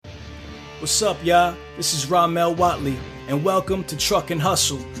What's up, y'all? This is Ramel Watley, and welcome to Truck and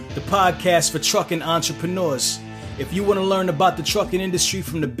Hustle, the podcast for trucking entrepreneurs. If you want to learn about the trucking industry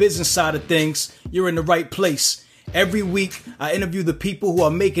from the business side of things, you're in the right place. Every week, I interview the people who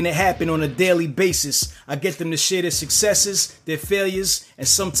are making it happen on a daily basis. I get them to share their successes, their failures, and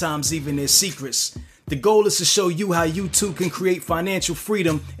sometimes even their secrets. The goal is to show you how you too can create financial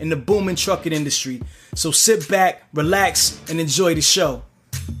freedom in the booming trucking industry. So sit back, relax, and enjoy the show.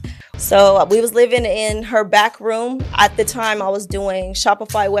 So we was living in her back room. At the time, I was doing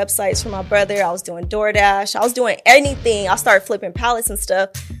Shopify websites for my brother. I was doing DoorDash. I was doing anything. I started flipping pallets and stuff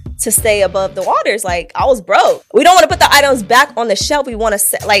to stay above the waters. Like, I was broke. We don't want to put the items back on the shelf. We want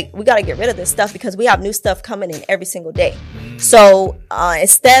to, we got to get rid of this stuff because we have new stuff coming in every single day. So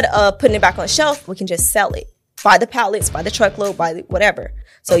instead of putting it back on the shelf, we can just sell it. Buy the pallets, buy the truckload, buy the whatever.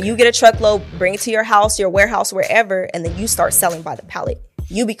 So you get a truckload, bring it to your house, your warehouse, wherever, and then you start selling by the pallet.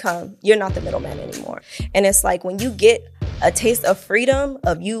 You're not the middleman anymore. And it's like when you get a taste of freedom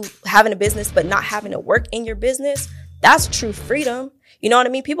of you having a business, but not having to work in your business, that's true freedom. You know what I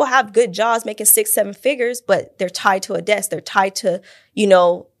mean? People have good jobs making 6-7 figures, but they're tied to a desk. They're tied to,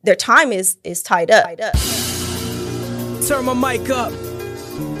 their time is tied up. Turn my mic up.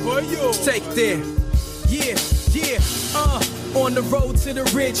 Take there. Yeah. On the road to the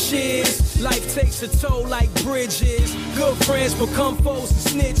riches. Life takes a toll like bridges. Good friends become foes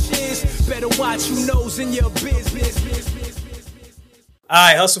and snitches. Better watch who knows in your business. All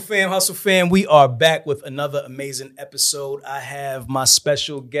right, Hustle fam. We are back with another amazing episode. I have my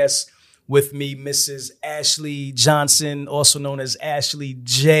special guest with me, Mrs. Ashley Johnson, also known as Ashley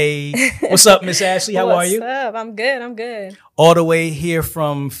J. What's up, Miss Ashley? How are you? What's up? I'm good. All the way here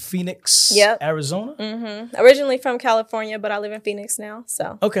from Phoenix, Arizona? Mm-hmm. Originally from California, but I live in Phoenix now,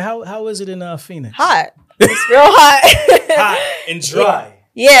 so. Okay, how is it in Phoenix? Hot. It's real hot. Hot and dry.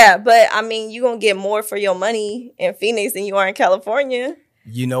 Yeah, but I mean, you're going to get more for your money in Phoenix than you are in California.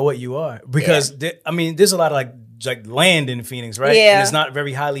 You know what you are. Because, there's a lot of like land in Phoenix, right? Yeah. And it's not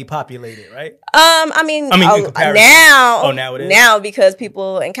very highly populated, right? Now it is. Now, because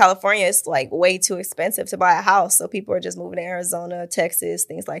people in California, it's like way too expensive to buy a house. So people are just moving to Arizona, Texas,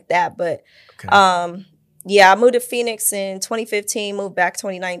 things like that. But okay. I moved to Phoenix in 2015, moved back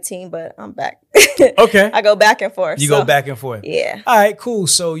 2019, but I'm back. Okay. I go back and forth. Go back and forth. Yeah. All right, cool.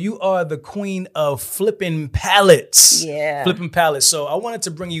 So you are the queen of flipping pallets. Yeah. Flipping pallets. So I wanted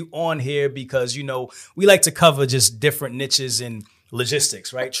to bring you on here because, we like to cover just different niches in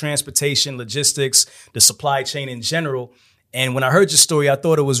logistics, right? Transportation, logistics, the supply chain in general. And when I heard your story, I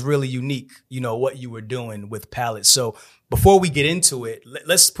thought it was really unique, what you were doing with pallets. So before we get into it,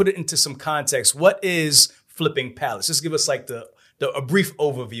 let's put it into some context. What is flipping pallets? Just give us like a brief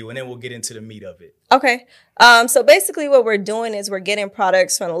overview, and then we'll get into the meat of it. Okay. So basically what we're doing is we're getting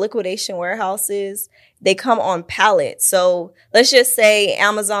products from the liquidation warehouses. They come on pallets. So let's just say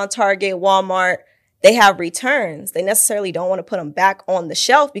Amazon, Target, Walmart, they have returns. They necessarily don't want to put them back on the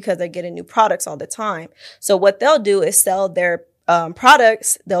shelf because they're getting new products all the time. So what they'll do is sell their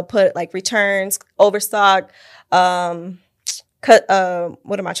products. They'll put like returns, overstock, what am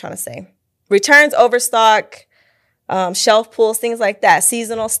I trying to say? Returns, overstock, shelf pulls, things like that,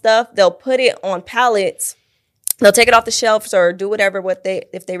 seasonal stuff. They'll put it on pallets. They'll take it off the shelves or do whatever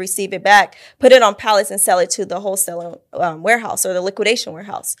if they receive it back, put it on pallets and sell it to the wholesale warehouse or the liquidation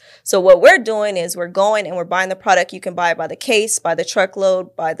warehouse. So what we're doing is we're going and we're buying the product. You can buy it by the case, by the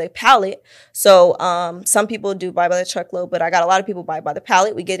truckload, by the pallet. So some people do buy by the truckload, but I got a lot of people buy by the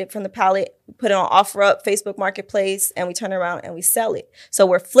pallet. We get it from the pallet, put it on OfferUp, Facebook Marketplace, and we turn around and we sell it. So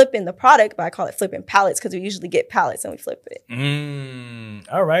we're flipping the product, but I call it flipping pallets because we usually get pallets and we flip it.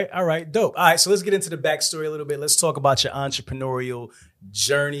 All right. Dope. All right, so let's get into the backstory a little bit. Let's talk about your entrepreneurial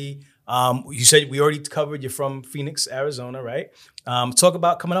journey. You said we already covered you're from Phoenix, Arizona, right? Talk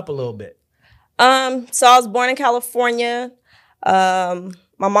about coming up a little bit. So I was born in California. My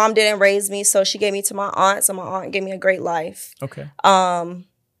mom didn't raise me, so she gave me to my aunt. So my aunt gave me a great life. Okay.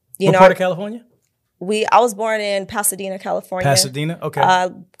 What part of California? I was born in Pasadena, California. Pasadena, okay.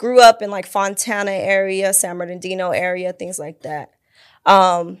 Grew up in like Fontana area, San Bernardino area, things like that.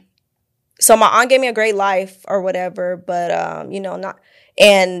 So my aunt gave me a great life or whatever, but not.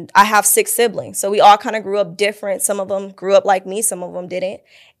 And I have 6 siblings, so we all kind of grew up different. Some of them grew up like me, some of them didn't,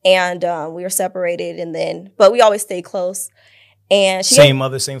 and we were separated. But we always stayed close. And same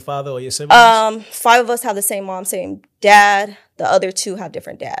mother, same father, or your siblings? 5 of us have the same mom, same dad. The other 2 have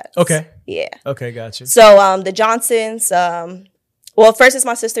different dads. Okay. Yeah. Okay, gotcha. So the Johnsons, first it's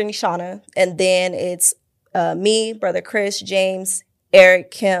my sister Nishana, and then it's me, brother Chris, James,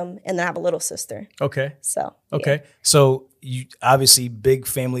 Eric, Kim, and then I have a little sister. Okay. So. Okay. Yeah. So you obviously big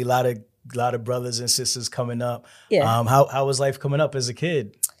family, a lot of lot of brothers and sisters coming up. Yeah. How was life coming up as a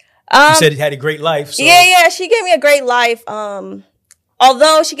kid? You said you had a great life. So. Yeah. She gave me a great life.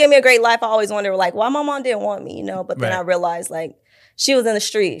 Although she gave me a great life, I always wondered, like, why my mom didn't want me, you know? But then I realized, like, she was in the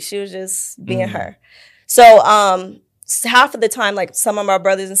street. She was just being her. So half of the time, like, some of my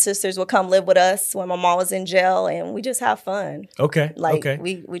brothers and sisters would come live with us when my mom was in jail, and we just have fun. Okay. Like,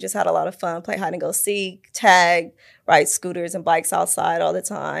 we just had a lot of fun, play hide and go seek, tag, ride scooters and bikes outside all the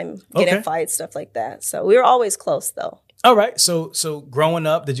time, get in fights, stuff like that. So we were always close, though. All right. So growing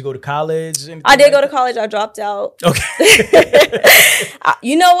up, did you go to college? I did go to college. I dropped out. Okay.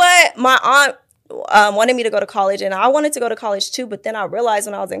 You know what? My aunt wanted me to go to college, and I wanted to go to college too. But then I realized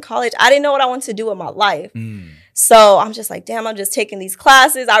when I was in college, I didn't know what I wanted to do with my life. So I'm just like, damn, I'm just taking these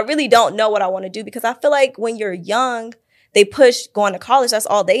classes. I really don't know what I want to do, because I feel like when you're young, they push going to college. That's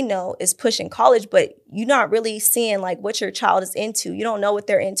all they know is pushing college, but you're not really seeing like what your child is into. You don't know what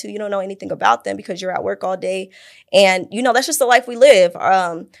they're into. You don't know anything about them because you're at work all day. And, you know, that's just the life we live.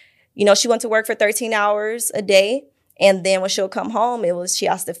 You know, she went to work for 13 hours a day. And then when she'll come home, she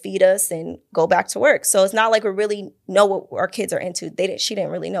has to feed us and go back to work. So it's not like we really know what our kids are into. She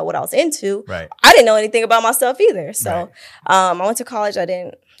didn't really know what I was into. Right. I didn't know anything about myself either. So I went to college.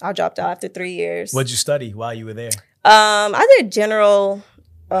 I dropped out after 3 years. What'd you study while you were there? I did general,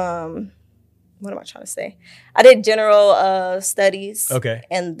 what am I trying to say? I did general studies. Okay.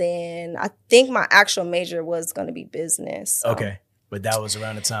 And then I think my actual major was going to be business. So. Okay. But that was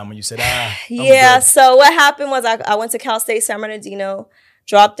around the time when you said, yeah. So what happened was I went to Cal State San Bernardino,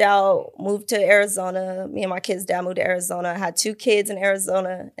 dropped out, moved to Arizona. Me and my kid's dad moved to Arizona. I had 2 kids in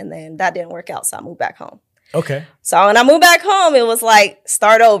Arizona, and then that didn't work out. So I moved back home. Okay. So when I moved back home, it was like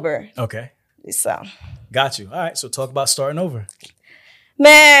start over. Okay. So. Got you. All right. So talk about starting over.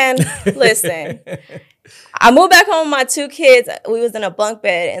 Man, listen. I moved back home with my 2 kids. We was in a bunk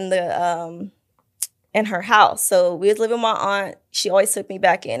bed in her house. So we was living with my aunt. She always took me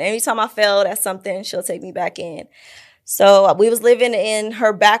back in. Anytime I failed at something, she'll take me back in. So we was living in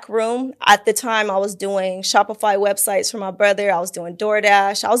her back room. At the time, I was doing Shopify websites for my brother. I was doing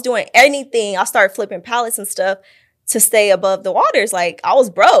DoorDash. I was doing anything. I started flipping pallets and stuff to stay above the waters. Like, I was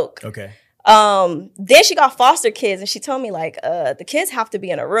broke. Okay. Then she got foster kids, and she told me, like, the kids have to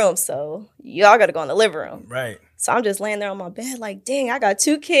be in a room, so y'all got to go in the living room. Right. So I'm just laying there on my bed like, dang, I got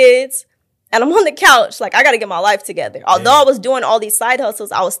 2 kids, and I'm on the couch. Like, I got to get my life together. Although I was doing all these side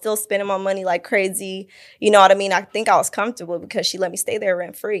hustles, I was still spending my money like crazy. You know what I mean? I think I was comfortable because she let me stay there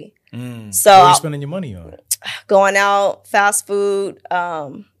rent free. So what are you spending your money on? Going out, fast food,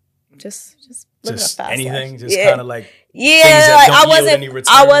 just living a fast anything, life. just kind of like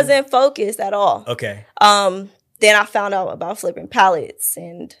I wasn't focused at all. Okay. Then I found out about flipping pallets,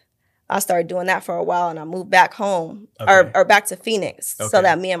 and I started doing that for a while, and I moved back home or back to Phoenix so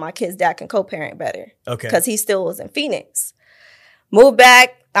that me and my kid's dad can co-parent better. Okay. Because he still was in Phoenix. Moved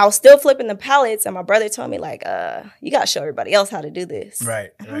back. I was still flipping the pallets, and my brother told me, like, you got to show everybody else how to do this.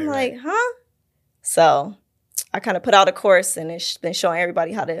 Right. And I'm like, huh? So I kind of put out a course, and it's been showing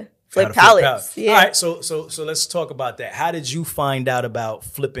everybody how to flip pallets. Yeah. All right. So let's talk about that. How did you find out about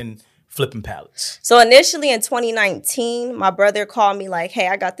flipping pallets? So initially in 2019, my brother called me like, hey,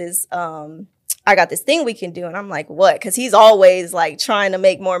 I got this thing we can do. And I'm like, what? Because he's always like trying to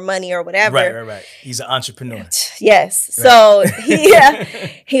make more money or whatever. Right. He's an entrepreneur. Yes. Right. So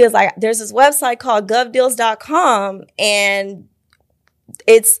he was like, there's this website called govdeals.com, and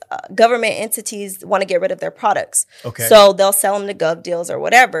it's government entities want to get rid of their products. Okay. So they'll sell them to GovDeals or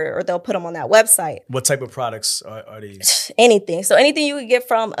whatever, or they'll put them on that website. What type of products are these? Anything. So anything you could get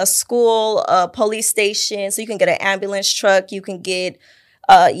from a school, a police station. So you can get an ambulance truck. You can get,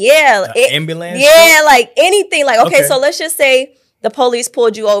 ambulance? Yeah, truck? Like anything. Like, okay, so let's just say the police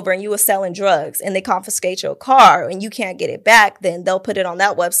pulled you over and you were selling drugs, and they confiscate your car and you can't get it back, then they'll put it on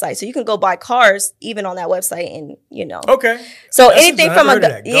that website. So you can go buy cars even on that website, and, you know. Okay. So anything from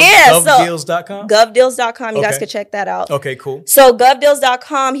GovDeals.com? GovDeals.com. You guys could check that out. Okay, cool. So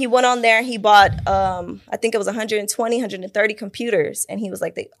GovDeals.com, he went on there and he bought, I think it was 130 computers. And he was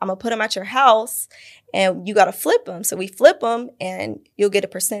like, I'm going to put them at your house and you got to flip them. So we flip them and you'll get a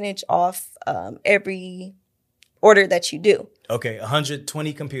percentage off every order that you do. Okay,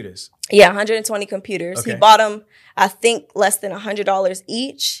 120 computers. Yeah, 120 computers. Okay. He bought them, I think, less than $100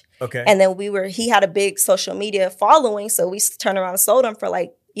 each. Okay. And then he had a big social media following, so we turned around and sold them for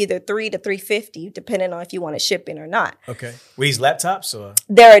like either $300 to $350, depending on if you want to ship in or not. Okay. Were these laptops or?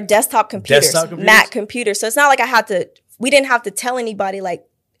 They're desktop computers, Mac computers. So it's not like we didn't have to tell anybody like,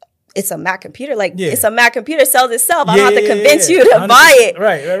 it's a Mac computer. Like, it's a Mac computer, sells itself. I don't have to convince you to buy it.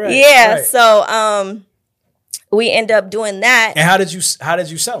 Right. Yeah. Right. So, we end up doing that. And how did you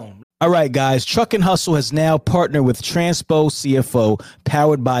sell them? All right, guys, Truck and Hustle has now partnered with Transpo CFO,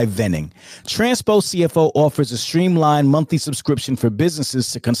 powered by Venning. Transpo CFO offers a streamlined monthly subscription for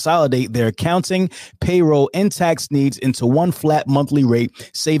businesses to consolidate their accounting, payroll, and tax needs into one flat monthly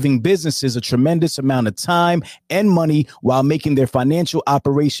rate, saving businesses a tremendous amount of time and money while making their financial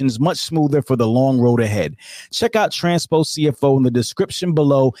operations much smoother for the long road ahead. Check out Transpo CFO in the description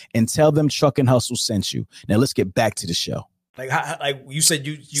below and tell them Truck and Hustle sent you. Now let's get back to the show. Like you said,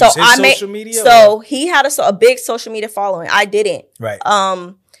 you use so his social media. So he had a big social media following. I didn't. Right.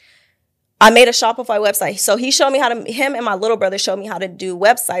 I made a Shopify website. So he showed me him and my little brother showed me how to do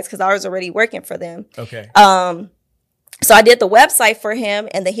websites because I was already working for them. Okay. So I did the website for him,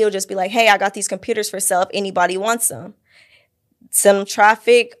 and then he'll just be like, "Hey, I got these computers for sale. If anybody wants them, send them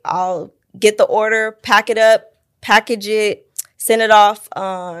traffic. I'll get the order, pack it up, package it, send it off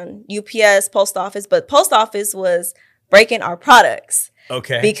on UPS, post office." But post office was breaking our products.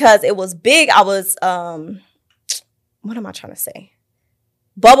 Okay. Because it was big. I was, what am I trying to say?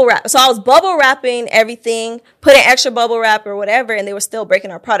 Bubble wrap. So I was bubble wrapping everything, putting extra bubble wrap or whatever, and they were still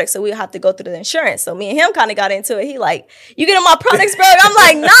breaking our products. So we have to go through the insurance. So me and him kind of got into it. He like, "You getting my products, bro?" I'm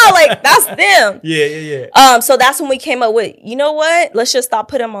like, "No, like that's them." Yeah. So that's when we came up with, you know what? Let's just stop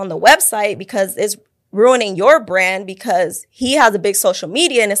putting them on the website because it's ruining your brand, because he has a big social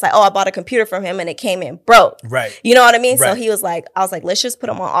media and it's like, "Oh, I bought a computer from him and it came in broke." Right. You know what I mean? Right. So he was like, I was like, let's just put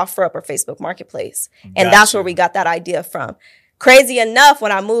them on OfferUp or Facebook Marketplace. And that's where we got that idea from. Crazy enough,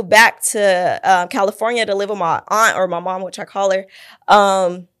 when I moved back to California to live with my aunt, or my mom, which I call her,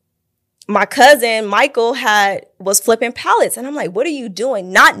 my cousin Michael was flipping pallets. And I'm like, "What are you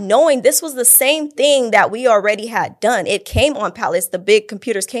doing?" Not knowing this was the same thing that we already had done. It came on pallets. The big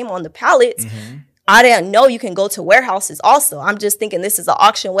computers came on the pallets. Mm-hmm. I didn't know you can go to warehouses also. I'm just thinking this is an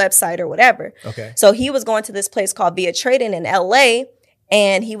auction website or whatever. Okay. So he was going to this place called Via Trading in LA,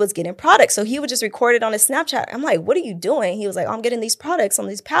 and he was getting products. So he would just record it on his Snapchat. I'm like, "What are you doing?" He was like, "I'm getting these products on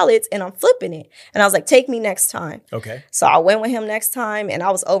these pallets and I'm flipping it." And I was like, "Take me next time." Okay. So I went with him next time and I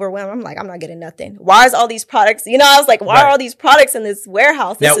was overwhelmed. I'm like, "I'm not getting nothing. Why is all these products?" You know, I was like, "Why are all these products in this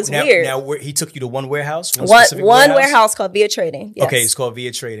warehouse? This is weird." Now, he took you to one warehouse? One warehouse called Via Trading. Yes. Okay, it's called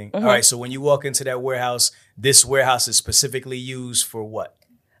Via Trading. Mm-hmm. All right, so when you walk into that warehouse, this warehouse is specifically used for what?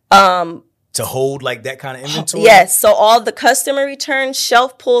 To hold like that kind of inventory? Yes. So all the customer returns,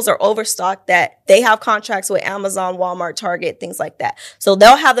 shelf pulls, or overstock that they have contracts with Amazon, Walmart, Target, things like that. So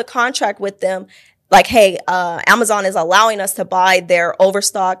they'll have the contract with them. Like, "Hey, Amazon is allowing us to buy their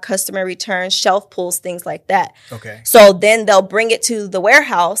overstock, customer returns, shelf pulls, things like that." Okay. So then they'll bring it to the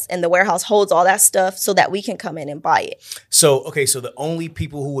warehouse, and the warehouse holds all that stuff so that we can come in and buy it. So the only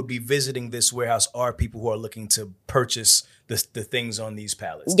people who would be visiting this warehouse are people who are looking to purchase the things on these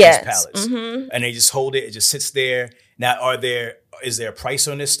pallets. Yes. These pallets. Mm-hmm. And they just hold it. It just sits there. Now, is there a price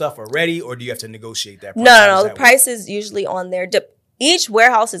on this stuff already, or do you have to negotiate that price? No. The price is usually on there. Each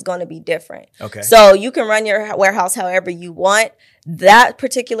warehouse is going to be different. Okay. So you can run your warehouse however you want. That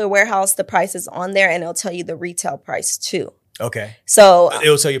particular warehouse, the price is on there, and it'll tell you the retail price too. Okay. So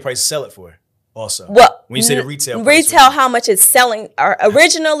it'll tell you the price to sell it for also. Well, when you say the retail price. Retail, how much it's selling, or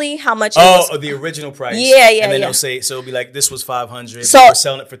originally how much the original price. Yeah. And then they'll say, so it'll be like, this was $500, so we're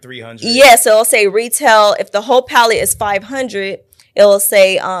selling it for $300. Yeah, so it'll say retail, if the whole pallet is $500, it'll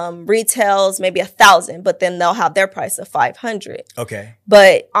say retails maybe $1,000, but then they'll have their price of $500. Okay.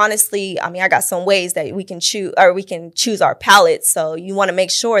 But honestly, I mean, I got some ways that we can choose our pallets. So you want to make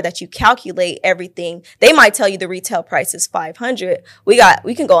sure that you calculate everything. They might tell you the retail price is $500.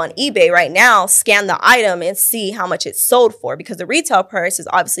 We can go on eBay right now, scan the item, and see how much it's sold for, because the retail price is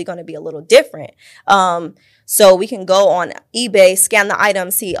obviously going to be a little different. So we can go on eBay, scan the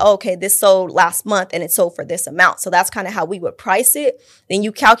item, see, okay, this sold last month and it sold for this amount. So that's kind of how we would price it. Then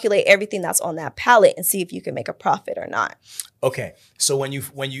you calculate everything that's on that pallet and see if you can make a profit or not. Okay. So when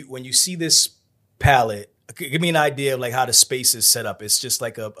you see this pallet, give me an idea of like how the space is set up. It's just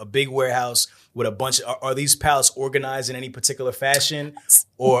like a big warehouse with a bunch of, are these pallets organized in any particular fashion,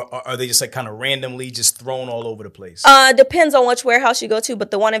 or are they just like kind of randomly just thrown all over the place? Depends on which warehouse you go to,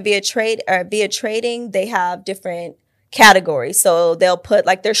 but the one in Via Trading, they have different categories. So they'll put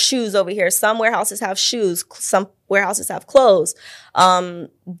like their shoes over here. Some warehouses have shoes, some warehouses have clothes.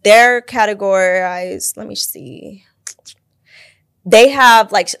 They're categorized, let me see. They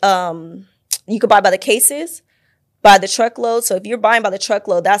have like you could buy by the cases, by the truckload. So if you're buying by the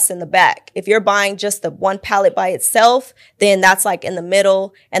truckload, that's in the back. If you're buying just the one pallet by itself, then that's like in the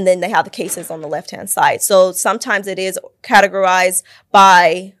middle. And then they have the cases on the left-hand side. So sometimes it is categorized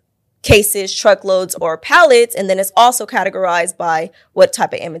by cases, truckloads, or pallets. And then it's also categorized by what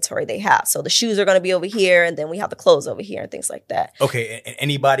type of inventory they have. So the shoes are going to be over here, and then we have the clothes over here and things like that. Okay, and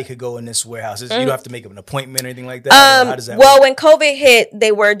anybody could go in this warehouse. You don't have to make an appointment or anything like that? How does that well, work? when COVID hit,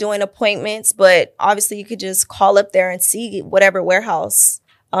 they were doing appointments, but obviously you could just call up there and see whatever warehouse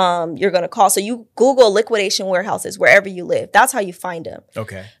you're going to call. So you Google liquidation warehouses wherever you live. That's how you find them.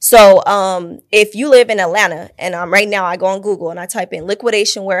 Okay. So if you live in Atlanta, and right now I go on Google and I type in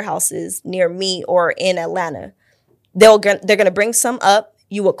liquidation warehouses near me or in Atlanta, they're going to bring some up.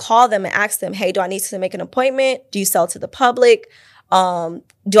 You will call them and ask them, hey, do I need to make an appointment? Do you sell to the public?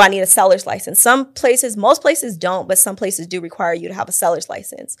 Do I need a seller's license? Most places don't, but some places do require you to have a seller's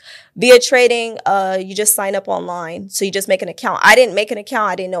license. Via trading, you just sign up online. So you just make an account. I didn't make an account.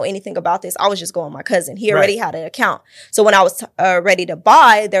 I didn't know anything about this. I was just going with my cousin. He already had an account. So when I was ready to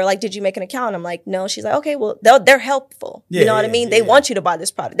buy, they're like, did you make an account? I'm like, no. She's like, okay, well, they're helpful. You know what I mean? They want you to buy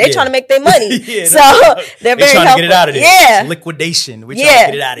this product. They're trying to make their money. So they're very trying helpful. to get it out of there. Yeah. It's liquidation. We're trying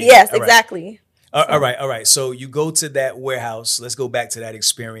to get it out of here. Yes, exactly. All right. So you go to that warehouse. Let's go back to that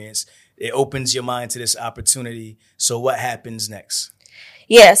experience. It opens your mind to this opportunity. So what happens next?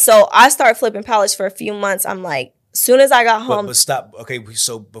 Yeah, so I started flipping pallets for a few months. I'm like, soon as I got home. But stop. Okay,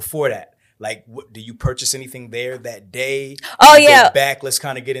 so before that, like, do you purchase anything there that day? Oh, yeah. Go back. Let's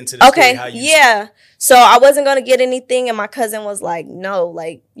kind of get into the story. How you So I wasn't going to get anything. And my cousin was like, no,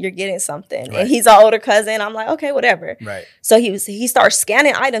 like, you're getting something. Right. And he's an older cousin. I'm like, okay, whatever. Right. So he started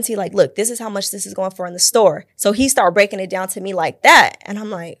scanning items. He like, look, this is how much this is going for in the store. So he started breaking it down to me like that. And I'm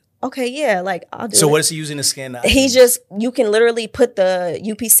like, okay, yeah, like I'll do it. So what is he using to scan the items? You can literally put the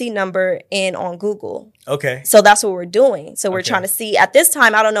UPC number in on Google. Okay. So that's what we're doing. So we're trying to see, at this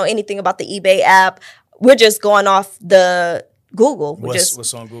time, I don't know anything about the eBay app. We're just going off the Google.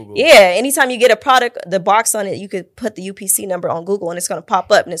 What's on Google? Yeah. Anytime you get a product, the box on it, you could put the UPC number on Google and it's going to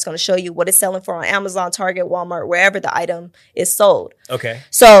pop up and it's going to show you what it's selling for on Amazon, Target, Walmart, wherever the item is sold. Okay.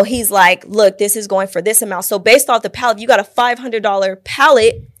 So he's like, look, this is going for this amount. So based off the pallet, if you got a $500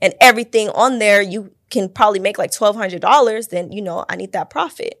 pallet and everything on there, you can probably make like $1,200. Then, I need that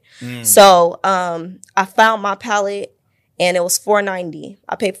profit. So I found my pallet. And it was $490.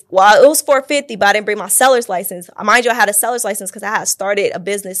 it was $450, but I didn't bring my seller's license. Mind you, I had a seller's license because I had started a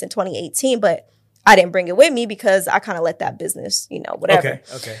business in 2018, but I didn't bring it with me because I kind of let that business, whatever.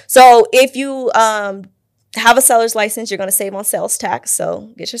 Okay. So if you have a seller's license, you're going to save on sales tax.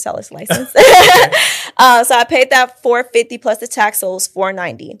 So get your seller's license. So I paid that $450 plus the tax, so it was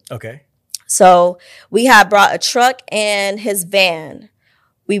 $490. Okay. So we had brought a truck and his van.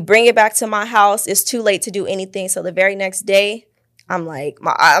 We bring it back to my house. It's too late to do anything. So the very next day, I'm like,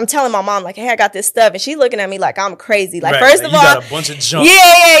 I'm telling my mom, like, hey, I got this stuff. And she's looking at me like I'm crazy. Like, first of all, you got a bunch of junk. Yeah.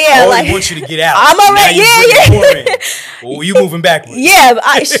 I like, want you to get out. I'm already, yeah. Well, you moving backwards. Yeah,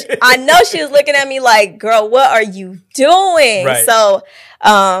 I know she was looking at me like, girl, what are you doing? Right. So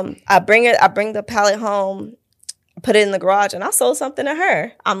I bring the pallet home, put it in the garage, and I sold something to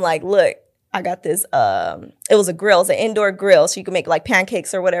her. I'm like, look. I got this, it was a grill. It's an indoor grill, so you can make like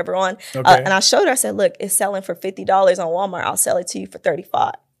pancakes or whatever on. And I showed her, I said, look, it's selling for $50 on Walmart. I'll sell it to you for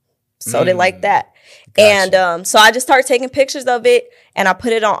 $35. So they like that. Gotcha. And so I just started taking pictures of it and I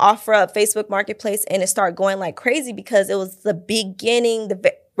put it on OfferUp, Facebook Marketplace, and it started going like crazy because it was the beginning,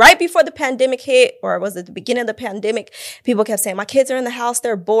 right before the pandemic hit, or was it the beginning of the pandemic? People kept saying, my kids are in the house,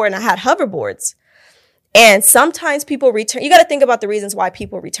 they're bored. And I had hoverboards. And sometimes people return. You got to think about the reasons why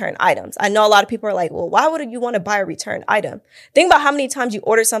people return items. I know a lot of people are like, well, why would you want to buy a return item? Think about how many times you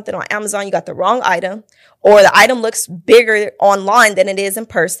order something on Amazon, you got the wrong item, or the item looks bigger online than it is in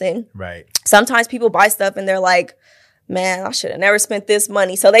person. Right. Sometimes people buy stuff and they're like, man, I should have never spent this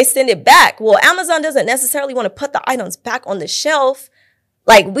money. So they send it back. Well, Amazon doesn't necessarily want to put the items back on the shelf.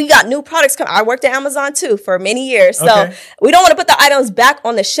 Like, we got new products coming. I worked at Amazon too for many years. So we don't want to put the items back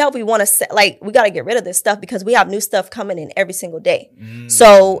on the shelf. We want to we got to get rid of this stuff because we have new stuff coming in every single day.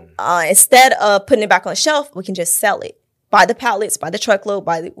 So instead of putting it back on the shelf, we can just sell it. Buy the pallets, buy the truckload,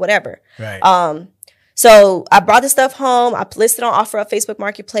 buy the whatever. Right. So I brought the stuff home. I listed on OfferUp, Facebook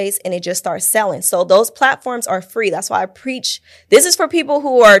Marketplace, and it just started selling. So those platforms are free. That's why I preach. This is for people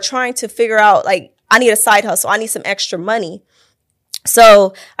who are trying to figure out, like, I need a side hustle. I need some extra money.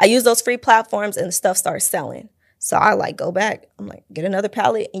 So I use those free platforms and the stuff starts selling. So I go back. I'm like, get another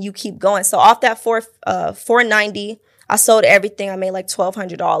pallet and you keep going. So off that $490, I sold everything. I made like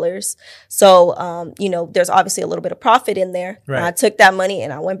 $1,200. So, there's obviously a little bit of profit in there. Right. And I took that money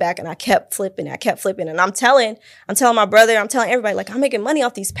and I went back and I kept flipping. And I'm telling my brother, I'm telling everybody, like, I'm making money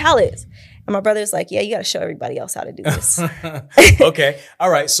off these pallets. And my brother's like, yeah, you got to show everybody else how to do this. Okay. All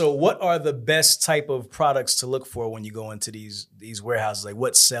right. So what are the best type of products to look for when you go into these warehouses? Like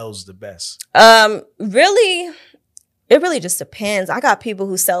what sells the best? Really, it really just depends. I got people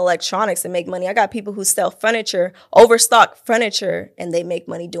who sell electronics and make money. I got people who sell furniture, overstock furniture, and they make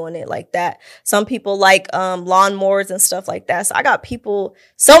money doing it like that. Some people like lawnmowers and stuff like that. So I got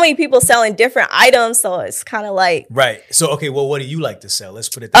so many people selling different items. So it's kind of like. Right. So, okay, well, what do you like to sell? Let's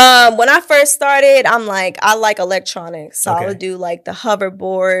put it that way. When I first started, I like electronics. So Okay. I would do like the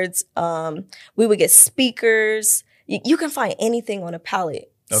hoverboards. We would get speakers. You can find anything on a pallet.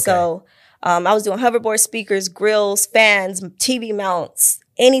 Okay. So I was doing hoverboard speakers, grills, fans, TV mounts,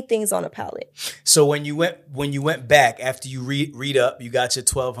 anything's on a pallet. So when you went back after you read up, you got your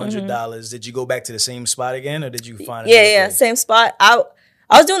 $1,200. Did you go back to the same spot again, or did you find another Yeah, place? same spot. I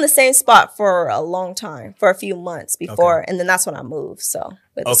was doing the same spot for a long time, for a few months before, and then that's when I moved. So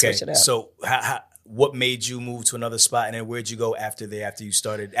we had to Okay. switch it up. So what made you move to another spot, and then where'd you go after you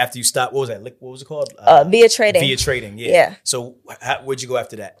stopped? What was that? What was it called? Via trading. Via trading. Yeah. Yeah. So where'd you go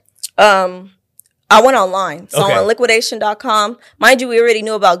after that? I went online. So Okay. on liquidation.com, mind you, we already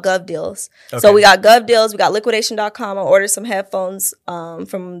knew about Gov Deals. Okay. So we got Gov Deals, we got liquidation.com. I ordered some headphones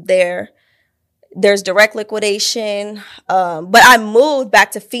from there. There's direct liquidation. But I moved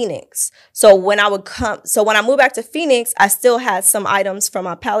back to Phoenix. So when I moved back to Phoenix, I still had some items from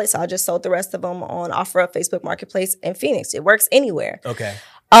my pallet. So I just sold the rest of them on OfferUp, Facebook Marketplace in Phoenix. It works anywhere. Okay.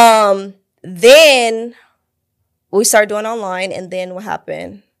 Then we started doing online, and then what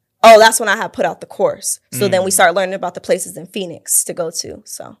happened? Oh, that's when I had put out the course. So then we started learning about the places in Phoenix to go to.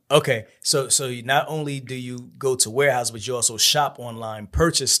 So Okay. So not only do you go to warehouse, but you also shop online,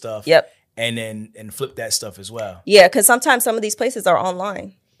 purchase stuff. Yep. And flip that stuff as well. Yeah, because sometimes some of these places are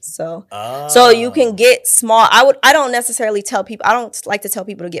online. So you can get small. I don't necessarily tell people. I don't like to tell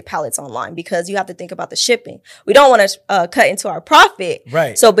people to get pallets online because you have to think about the shipping. We don't want to cut into our profit.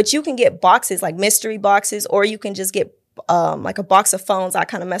 Right. So, but you can get boxes like mystery boxes, or you can just get like a box of phones. I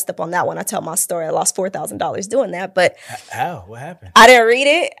kind of messed up on that one. I tell my story. I lost $4,000 doing that, but How? What happened? I didn't read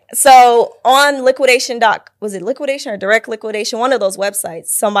it. So on was it liquidation or direct liquidation? One of those websites,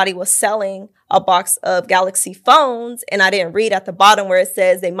 somebody was selling a box of Galaxy phones, and I didn't read at the bottom where it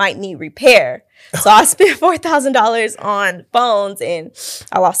says they might need repair. So I spent $4,000 on phones, and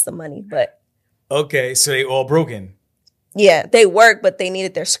I lost the money. But Okay, so they all broken. yeah, they work, but they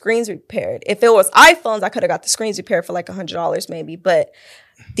needed their screens repaired. If it was iPhones, I could have got the screens repaired for like $100 maybe. But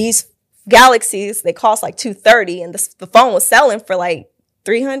these Galaxies, they cost like $230, and the phone was selling for like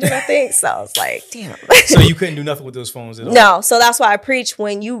 $300, I think. So I was like, damn. So you couldn't do nothing with those phones at all? No. So that's why I preach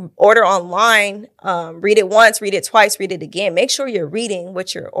when you order online, read it once, read it twice, read it again. Make sure you're reading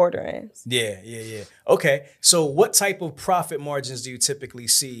what you're ordering. Yeah. Okay. So what type of profit margins do you typically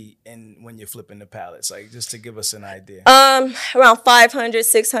see when you're flipping the pallets? Like, just to give us an idea. Around 500,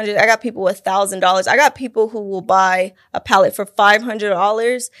 600. I got people with $1,000. I got people who will buy a pallet for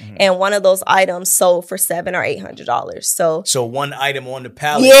 $500 and one of those items sold for $700 or $800. So one item on the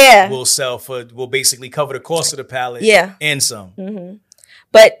pallet will basically cover the cost of the pallet and some.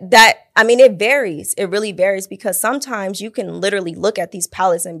 But it varies. It really varies because sometimes you can literally look at these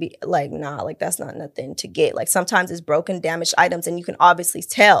pallets and be like, nah, like that's not nothing to get. Like sometimes it's broken, damaged items, and you can obviously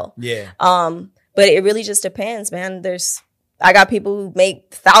tell. Yeah. But it really just depends, man. I got people who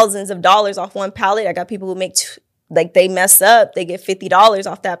make thousands of dollars off one pallet. I got people who make they mess up, they get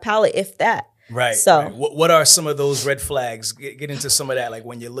 $50 off that pallet, if that. Right. So right. What are some of those red flags? Get into some of that. Like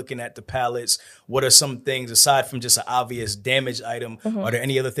when you're looking at the pallets, what are some things aside from just an obvious damaged item? Are there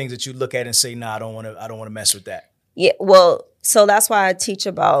any other things that you look at and say, nah, I don't want to mess with that? Yeah. Well, so that's why I teach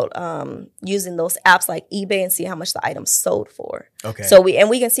about using those apps like eBay and see how much the item sold for. Okay. So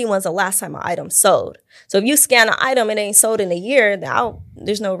we can see when's the last time an item sold. So if you scan an item and it ain't sold in a year, then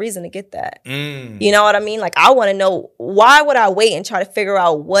there's no reason to get that. You know what I mean? Like I want to know, why would I wait and try to figure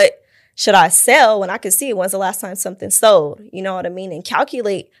out what should I sell when I can see when's the last time something sold? You know what I mean? And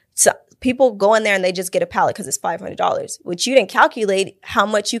calculate. So people go in there and they just get a pallet because it's $500, which you didn't calculate how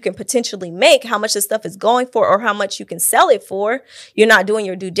much you can potentially make, how much the stuff is going for, or how much you can sell it for. You're not doing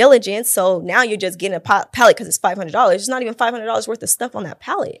your due diligence. So now you're just getting a pallet because it's $500. It's not even $500 worth of stuff on that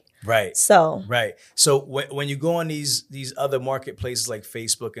pallet. Right. So when you go on these other marketplaces like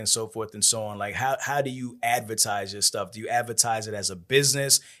Facebook and so forth and so on, like how do you advertise your stuff? Do you advertise it as a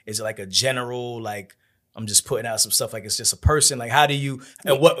business? Is it like a general, like I'm just putting out some stuff like it's just a person? Like how do you,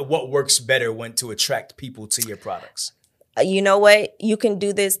 and what works better to attract people to your products? you know what, you can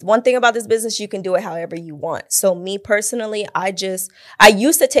do this. One thing about this business, you can do it however you want. So me personally, I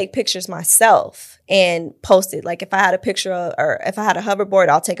used to take pictures myself and post it. Like if I had a picture of, or if I had a hoverboard,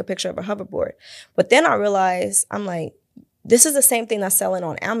 I'll take a picture of a hoverboard. But then I realized, I'm like, this is the same thing that's selling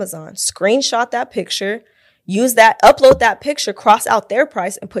on Amazon. Screenshot that picture, use that, upload that picture, cross out their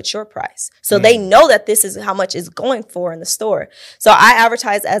price and put your price. So they know that this is how much it's going for in the store. So I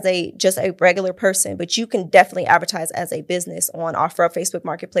advertise as just a regular person, but you can definitely advertise as a business on OfferUp, Facebook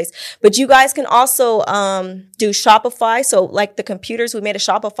Marketplace. But you guys can also do Shopify. So like the computers, we made a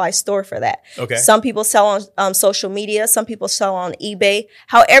Shopify store for that. Okay. Some people sell on social media. Some people sell on eBay.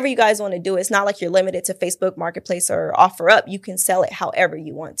 However you guys want to do it. It's not like you're limited to Facebook Marketplace or OfferUp. You can sell it however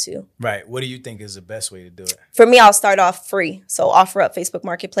you want to. Right. What do you think is the best way to do it? For me, I'll start off free. So OfferUp, Facebook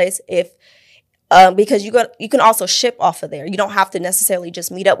Marketplace. Because you can also ship off of there. You don't have to necessarily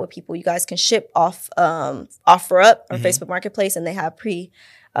just meet up with people. You guys can ship off OfferUp or Facebook Marketplace, and they have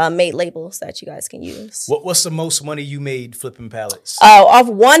made labels that you guys can use. What's the most money you made flipping pallets? Off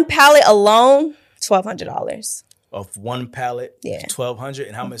one pallet alone, $1,200. Off one pallet, Yeah. $1,200.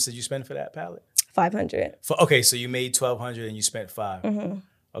 And how much did you spend for that pallet? $500. Okay, so you made $1,200 and you spent $500.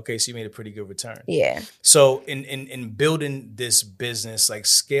 Okay, so you made a pretty good return. Yeah. So in building this business, like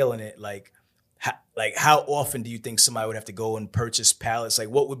scaling it, like how often do you think somebody would have to go and purchase pallets? Like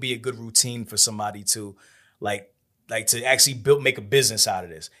what would be a good routine for somebody to like to actually make a business out of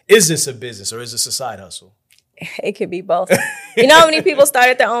this? Is this a business or is this a side hustle? It could be both. You know how many people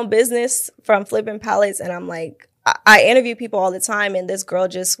started their own business from flipping pallets? And I'm like, I interview people all the time, and this girl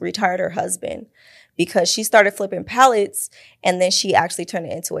just retired her husband because she started flipping pallets and then she actually turned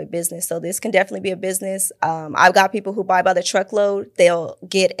it into a business. So this can definitely be a business. I've got people who buy by the truckload. They'll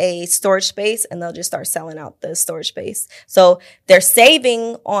get a storage space and they'll just start selling out the storage space. So they're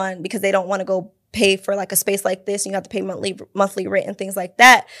saving on, because they don't want to go pay for like a space like this. You have to pay monthly rent and things like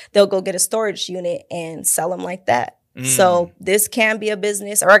that. They'll go get a storage unit and sell them like that. So this can be a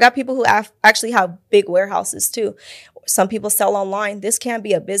business. Or I got people who actually have big warehouses too. Some people sell online. This can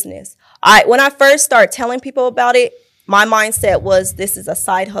be a business. When I first started telling people about it, my mindset was this is a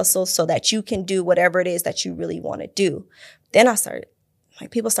side hustle so that you can do whatever it is that you really want to do. Then I started,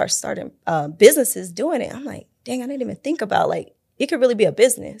 like, people starting businesses doing it. I'm like, dang, I didn't even think about, like, it could really be a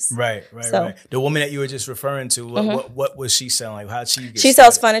business. Right. The woman that you were just referring to, what was she selling? Like, how'd she get She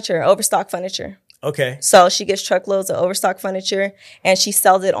sells furniture, overstock furniture. Okay. So she gets truckloads of overstock furniture and she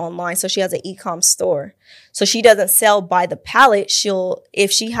sells it online. So she has an e-com store. So she doesn't sell by the pallet.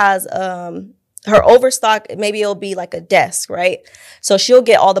 If she has her overstock, maybe it'll be like a desk, right? So she'll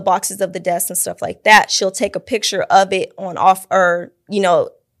get all the boxes of the desk and stuff like that. She'll take a picture of it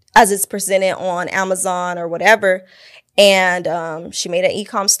as it's presented on Amazon or whatever. And she made an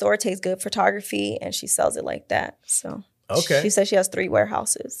e-com store, takes good photography, and she sells it like that. So okay. She says she has 3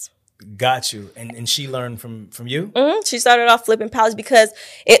 warehouses. Got you. And she learned from you? Mm-hmm. She started off flipping pallets because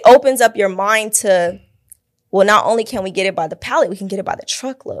it opens up your mind to, well, not only can we get it by the pallet, we can get it by the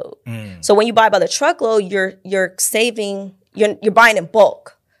truckload. So when you buy by the truckload, you're saving, you're buying in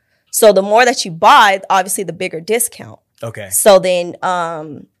bulk. So the more that you buy, obviously the bigger discount. Okay. So then,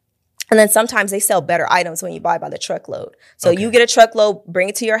 and then sometimes they sell better items when you buy by the truckload. So you get a truckload, bring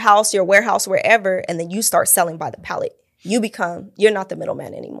it to your house, your warehouse, wherever, and then you start selling by the pallet. You're not the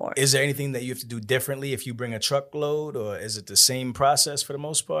middleman anymore. Is there anything that you have to do differently if you bring a truckload, or is it the same process for the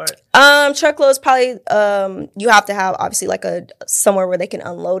most part? Truckloads probably, you have to have obviously like somewhere where they can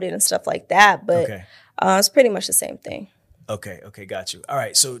unload it and stuff like that. But it's pretty much the same thing. Okay, got you. All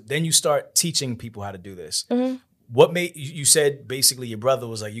right, so then you start teaching people how to do this. Mm-hmm. What made you said basically your brother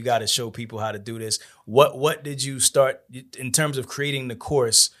was like, you got to show people how to do this. What did you start in terms of creating the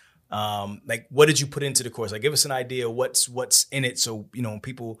course? Like, what did you put into the course? Like, give us an idea of what's in it, so when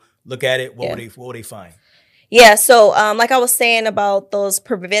people look at it, what will they find? Yeah, so like I was saying about those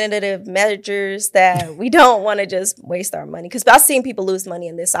preventative measures that we don't want to just waste our money, because I've seen people lose money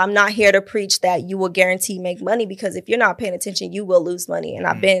in this. I'm not here to preach that you will guarantee make money, because if you're not paying attention, you will lose money. And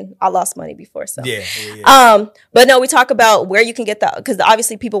I lost money before. So but no, we talk about where you can get because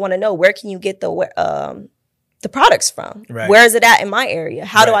obviously people want to know, where can you get the products from? Right. Where is it at in my area?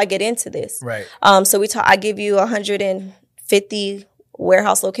 How do I get into this? Right. So I give you 150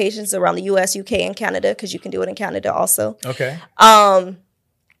 warehouse locations around the US, UK, and Canada, because you can do it in Canada also. Okay.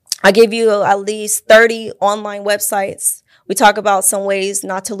 I give you at least 30 online websites. We talk about some ways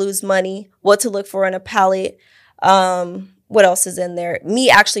not to lose money, what to look for in a pallet. What else is in there? Me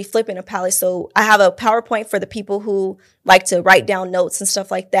actually flipping a pallet. So I have a PowerPoint for the people who like to write down notes and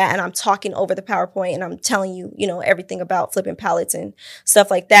stuff like that. And I'm talking over the PowerPoint and I'm telling you, everything about flipping pallets and stuff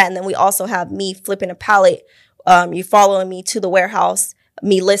like that. And then we also have me flipping a pallet you following me to the warehouse,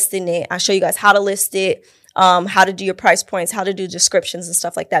 me listing it. I show you guys how to list it, how to do your price points, how to do descriptions and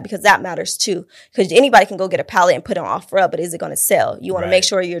stuff like that, because that matters too. Because anybody can go get a pallet and put it on OfferUp, but is it going to sell? You want to make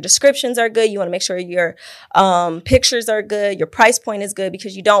sure your descriptions are good. You want to make sure your pictures are good. Your price point is good,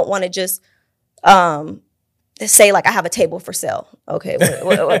 because you don't want to just say like, I have a table for sale. Okay,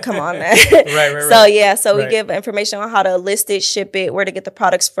 come on, man. Right. So we give information on how to list it, ship it, where to get the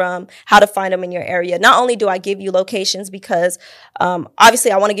products from, how to find them in your area. Not only do I give you locations, because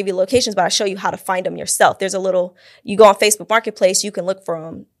obviously I want to give you locations, but I show you how to find them yourself. There's you go on Facebook Marketplace, you can look for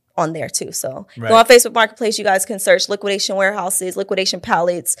them on there too. So go on Facebook Marketplace, you guys can search liquidation warehouses, liquidation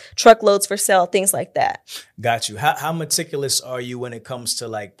pallets, truckloads for sale, things like that. Got you. How meticulous are you when it comes to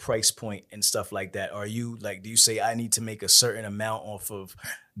like price point and stuff like that? Are you like, do you say I need to make a certain amount off of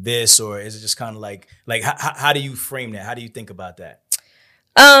this, or is it just kind of like how do you frame that? How do you think about that?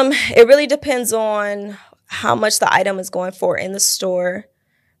 It really depends on how much the item is going for in the store.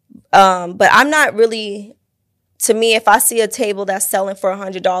 But I'm not really, to me, if I see a table that's selling for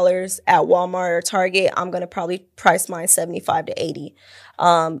 $100 at Walmart or Target, I'm going to probably price mine $75 to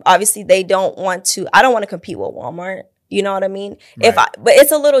 $80. Obviously I don't want to compete with Walmart. You know what I mean? Right. But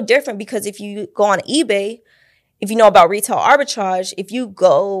it's a little different, because if you go on eBay, if you know about retail arbitrage, if you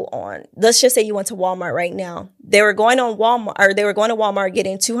go on, let's just say you went to Walmart right now, they were going to Walmart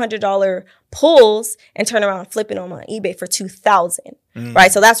getting $200 pulls and turn around and flipping them on eBay for $2,000,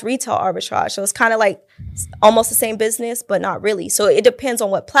 right? So that's retail arbitrage. So it's kind of like almost the same business, but not really. So it depends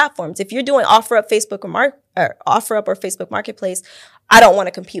on what platforms. If you're doing OfferUp, Facebook or OfferUp or Facebook Marketplace, I don't want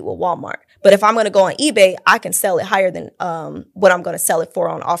to compete with Walmart. But if I'm going to go on eBay, I can sell it higher than what I'm going to sell it for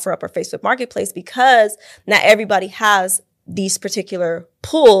on OfferUp or Facebook Marketplace, because not everybody has these particular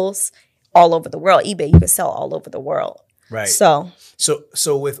pulls all over the world. eBay, you can sell all over the world. Right. So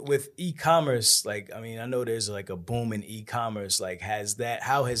with e-commerce, like, I mean, I know there's like a boom in e-commerce. Like,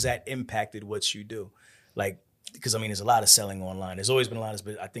 how has that impacted what you do? Like, because I mean, there's a lot of selling online. There's always been a lot of,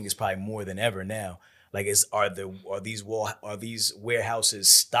 but I think it's probably more than ever now. Like, are these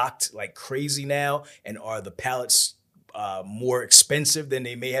warehouses stocked like crazy now, and are the pallets more expensive than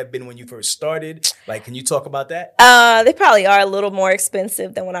they may have been when you first started? Like, can you talk about that? They probably are a little more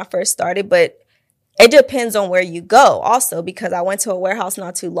expensive than when I first started, but it depends on where you go also, because I went to a warehouse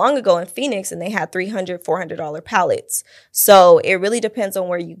not too long ago in Phoenix and they had $300, $400 pallets. So it really depends on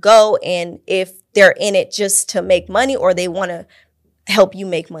where you go and if they're in it just to make money or they want to help you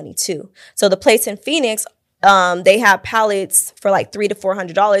make money too. So the place in Phoenix, they have pallets for like $300 to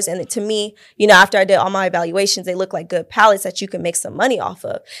 $400. And to me, you know, after I did all my evaluations, they look like good pallets that you can make some money off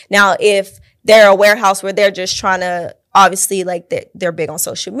of. Now, if they're a warehouse where they're just trying to, obviously, like they're big on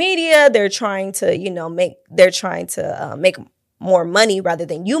social media, they're trying to, you know, make more money rather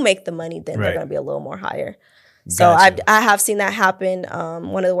than you make the money, then they're going to be a little more higher. So I have seen that happen.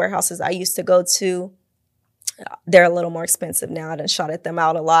 One of the warehouses I used to go to, they're a little more expensive now. I done shot at them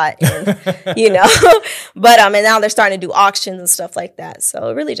out a lot, and, you know, but and now they're starting to do auctions and stuff like that. So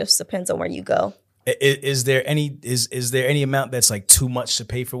it really just depends on where you go. Is there any amount that's like too much to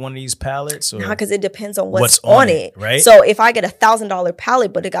pay for one of these pallets? No, because it depends on what's on it, right? So if I get $1,000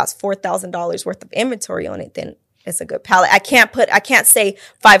 pallet, but it got $4,000 worth of inventory on it, then it's a good pallet. I can't say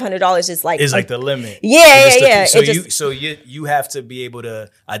 $500 is like the limit. Yeah. So you have to be able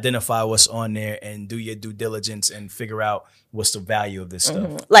to identify what's on there and do your due diligence and figure out what's the value of this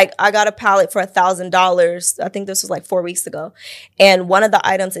stuff. Like I got a pallet for $1,000. I think this was like 4 weeks ago, and one of the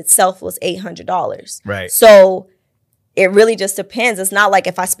items itself was $800. Right. So it really just depends. It's not like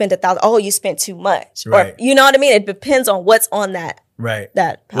if I spent $1,000, oh, you spent too much, right? Or, you know what I mean? It depends on what's on that. Right.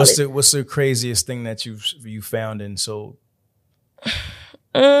 That pallet. What's the craziest thing that you found and sold?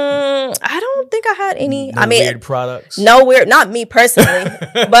 I don't think I had any. Weird products. No weird. Not me personally,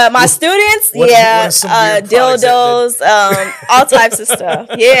 but my students. What are some weird dildos, all types of stuff.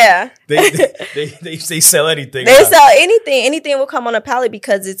 Yeah. They sell anything. They sell anything. Anything will come on a pallet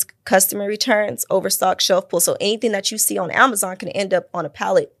because it's customer returns, overstock, shelf pull. So anything that you see on Amazon can end up on a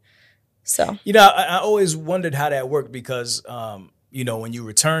pallet. So you know, I always wondered how that worked because. You know, when you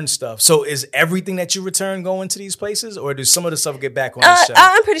return stuff. So is everything that you return going to these places, or does some of the stuff get back on the shelf?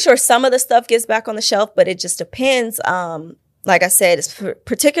 I'm pretty sure some of the stuff gets back on the shelf, but it just depends. Like I said, it's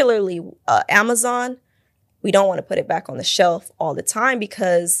particularly Amazon. We don't want to put it back on the shelf all the time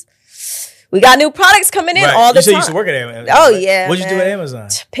because we got new products coming in all the time. You used to work at Amazon. Oh, yeah. What'd you do at Amazon?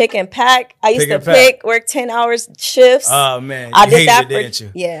 Pick and pack. I used to work 10 hours shifts. Oh, man. I did that didn't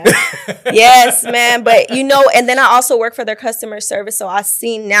you? Yeah. Yes, man. But, you know, and then I also work for their customer service. So I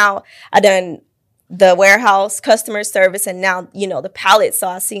seen now, I done the warehouse, customer service, and now, you know, the pallets. So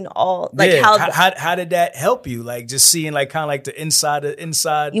I've seen all like how did that help you? Like just seeing like kind of like the inside.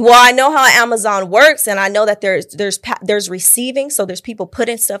 Well, I know how Amazon works, and I know that there's receiving. So there's people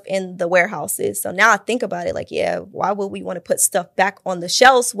putting stuff in the warehouses. So now I think about it, like, yeah, why would we want to put stuff back on the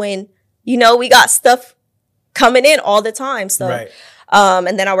shelves when, you know, we got stuff coming in all the time? So, right.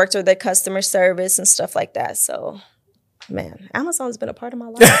 And then I worked with the customer service and stuff like that. So, man, Amazon's been a part of my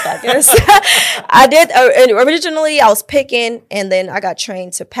life, I guess. I did originally I was picking, and then I got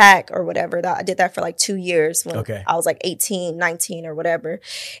trained to pack or whatever. I did that for like 2 years when I was like 18, 19 or whatever.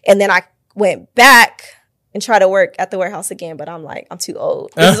 And then I went back and tried to work at the warehouse again, but I'm like, I'm too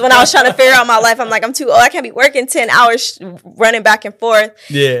old. This is when I was trying to figure out my life. I'm like, I'm too old. I can't be working 10 hours running back and forth.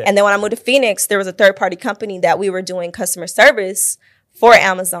 Yeah. And then when I moved to Phoenix, there was a third party company that we were doing customer service for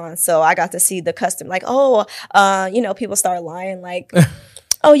Amazon. So I got to see the custom, like, you know, people start lying, like,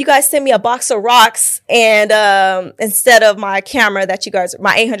 oh, you guys sent me a box of rocks and instead of my camera that you guys,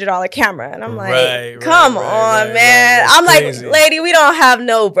 my $800 camera. And I'm like, come on, man. I'm crazy. Like, lady, we don't have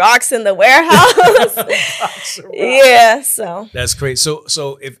no rocks in the warehouse. Yeah, so. That's great. So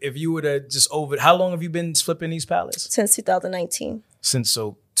if you were to just how long have you been flipping these pallets? Since 2019. Since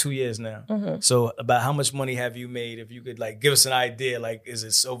 2 years now. Mm-hmm. So about how much money have you made? If you could like give us an idea, like is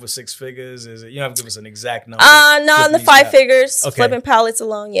it over 6 figures? Is it, you don't have to give us an exact number. No, in the 5 figures. Okay. Flipping pallets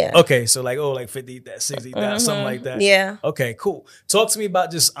alone, yeah. Okay, so like 50, 60,000, something like that. Yeah. Okay, cool. Talk to me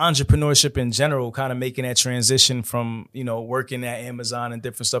about just entrepreneurship in general, kind of making that transition from, you know, working at Amazon and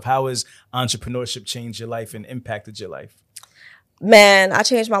different stuff. How has entrepreneurship changed your life and impacted your life? Man, I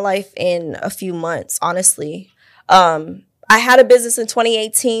changed my life in a few months, honestly. I had a business in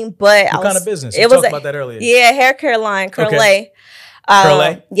 2018, but what kind of business? You talked about that earlier. Yeah, hair care line, Curlé. Okay.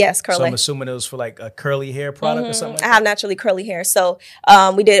 Curlé? Yes, Curlé. So I'm assuming it was for like a curly hair product or something like that? I have naturally curly hair. So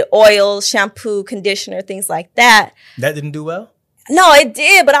we did oil, shampoo, conditioner, things like that. That didn't do well? No, it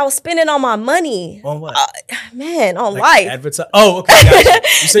did, but I was spending all my money. On what? On life. Oh, okay. Gotcha.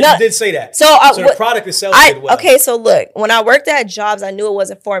 You said you did say that. So the product itself did well. Okay, so look, when I worked at jobs, I knew it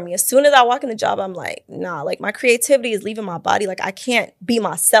wasn't for me. As soon as I walk in the job, I'm like, nah, like my creativity is leaving my body. Like I can't be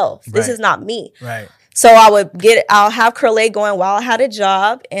myself. This is not me. Right. So I'll have Curlé going while I had a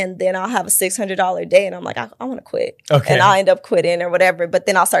job, and then I'll have a $600 day, and I'm like, I want to quit. Okay. And I'll end up quitting or whatever. But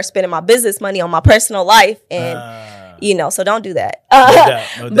then I'll start spending my business money on my personal life, and you know, so don't do that. No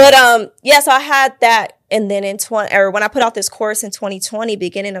doubt. But so I had that, and then when I put out this course in 2020,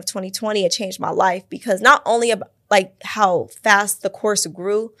 beginning of 2020, it changed my life because not only about like how fast the course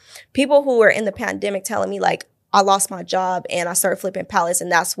grew, people who were in the pandemic telling me like, I lost my job and I started flipping pallets and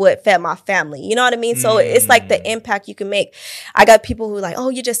that's what fed my family. You know what I mean? So it's like the impact you can make. I got people who are like, oh,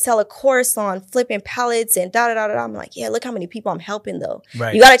 you just sell a course on flipping pallets and da-da-da-da. I'm like, yeah, look how many people I'm helping though.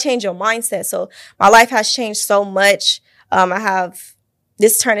 Right. You got to change your mindset. So my life has changed so much.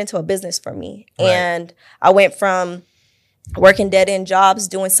 This turned into a business for me. Right. And I went from working dead-end jobs,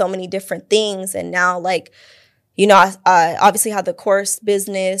 doing so many different things. And now like, you know, I obviously have the course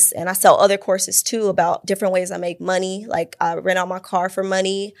business and I sell other courses too about different ways I make money. Like I rent out my car for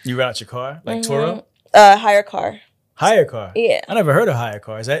money. You rent out your car? Like Turo? Hire car. Hire car? Yeah. I never heard of hire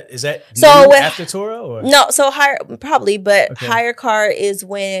car. Is that so after Turo? Or? No, so hire car is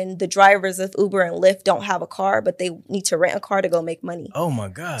when the drivers of Uber and Lyft don't have a car, but they need to rent a car to go make money. Oh my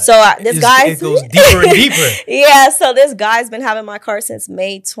God. So it goes deeper and deeper. Yeah, so this guy's been having my car since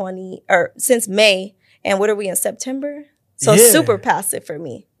May. And what are we in September? So it's super passive for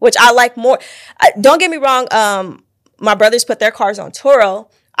me, which I like more. Don't get me wrong. My brothers put their cars on Turo.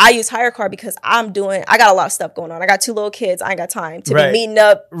 I use hire car because I got a lot of stuff going on. I got 2 little kids. I ain't got time to be meeting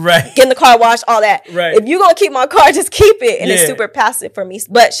up, getting the car washed, all that. Right. If you're going to keep my car, just keep it. And it's super passive for me.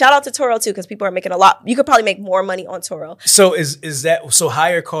 But shout out to Turo too, because people are making a lot. You could probably make more money on Turo. So so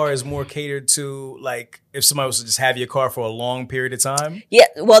hire car is more catered to like if somebody was to just have your car for a long period of time? Yeah.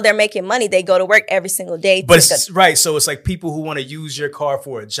 Well, they're making money. They go to work every single day. But so it's like people who want to use your car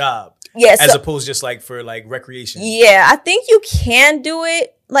for a job. Yeah. As opposed to just like for like recreation. Yeah. I think you can do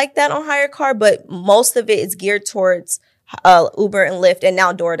it like that on hire car, but most of it is geared towards Uber and Lyft and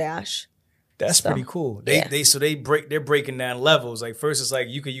now DoorDash. That's pretty cool. They're breaking down levels. Like first it's like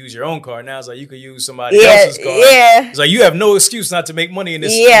you could use your own car. Now it's like you could use somebody else's car. Yeah. It's like you have no excuse not to make money in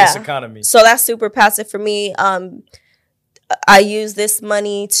this economy. So that's super passive for me. I use this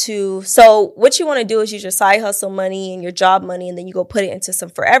money so what you want to do is use your side hustle money and your job money, and then you go put it into some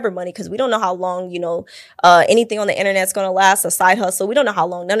forever money because we don't know how long, anything on the internet is going to last, a side hustle. We don't know how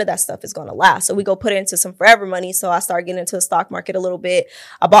long none of that stuff is going to last. So we go put it into some forever money. So I started getting into the stock market a little bit.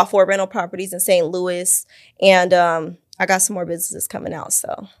 I bought 4 rental properties in St. Louis, and I got some more businesses coming out.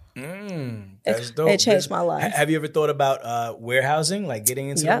 So That's dope. It changed my life. Have you ever thought about warehousing, like getting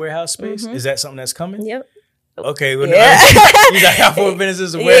into the warehouse space? Is that something that's coming? Yep. Okay, well, Yeah. you got 4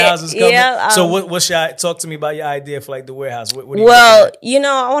 businesses, the warehouse is coming. Yeah, so what's your, talk to me about your idea for like the warehouse. What do you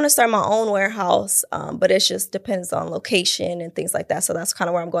I want to start my own warehouse, but it just depends on location and things like that. So that's kind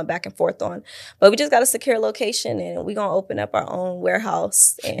of where I'm going back and forth on. But we just got a secure location, and we're gonna open up our own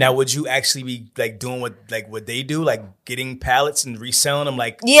warehouse. Now, would you actually be like doing what they do, like getting pallets and reselling them?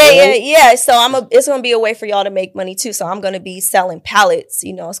 Like yeah. So it's gonna be a way for y'all to make money too. So I'm gonna be selling pallets.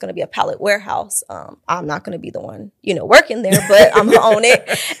 It's gonna be a pallet warehouse. I'm not gonna be the one, working there, but I'm gonna own it.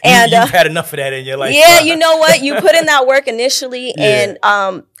 And you've had enough of that in your life. Yeah, you know what? You put in that work initially, and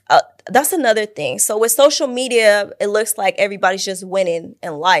that's another thing. So with social media, it looks like everybody's just winning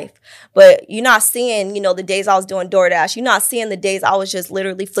in life, but you're not seeing, the days I was doing DoorDash. You're not seeing the days I was just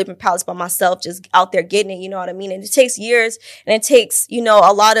literally flipping pallets by myself, just out there getting it. You know what I mean? And it takes years, and it takes, a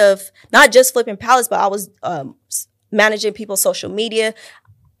lot of not just flipping pallets, but I was managing people's social media.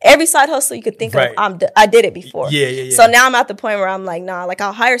 Every side hustle you could think of, I did it before. Yeah. So now I'm at the point where I'm like, nah, like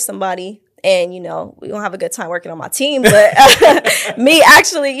I'll hire somebody, and we don't have a good time working on my team, but me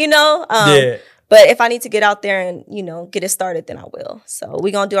actually, But if I need to get out there and, get it started, then I will. So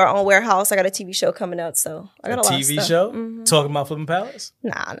we're going to do our own warehouse. I got a TV show coming up, so I got a lot of stuff. TV show? Mm-hmm. Talking about flipping pallets?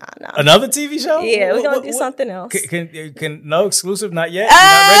 Nah. Another TV show? Yeah, we're going to do something else. Can no exclusive? Not yet?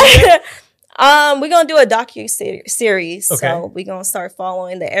 Not ready yet? We're going to do a docu-series. Okay. So we're going to start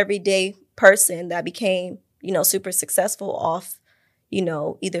following the everyday person that became, super successful off,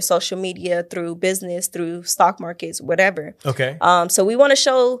 either social media, through business, through stock markets, whatever. Okay. So we want to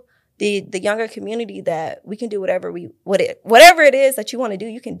show the younger community that we can do whatever it is that you want to do,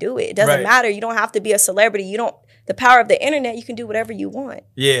 you can do it. It doesn't matter. You don't have to be a celebrity. The power of the internet, you can do whatever you want.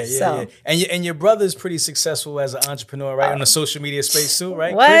 Yeah. And your brother's pretty successful as an entrepreneur, right? On the social media space too,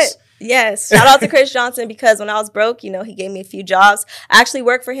 right? What? Chris? Yes. Shout out to Chris Johnson, because when I was broke, he gave me a few jobs. I actually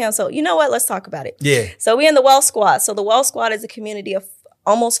worked for him. So you know what? Let's talk about it. Yeah. So we in the Wealth Squad. So the Wealth Squad is a community of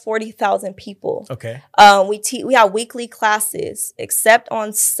almost 40,000 people. Okay. We have weekly classes, except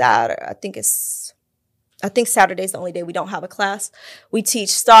on Saturday. I think Saturday's the only day we don't have a class. We teach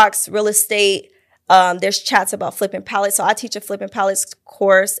stocks, real estate. There's chats about flipping pallets. So I teach a flipping pallets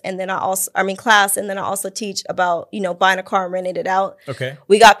course, and then class, and then I also teach about, buying a car and renting it out. Okay.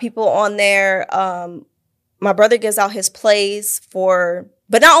 We got people on there. My brother gives out his plays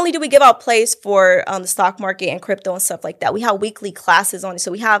but not only do we give out plays for the stock market and crypto and stuff like that, we have weekly classes on it. So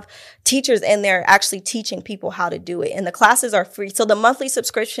we have teachers in there actually teaching people how to do it. And the classes are free. So the monthly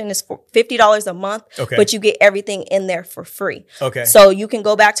subscription is for $50 a month, but you get everything in there for free. Okay. So you can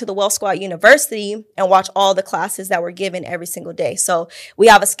go back to the Wealth Squad University and watch all the classes that we're given every single day. So we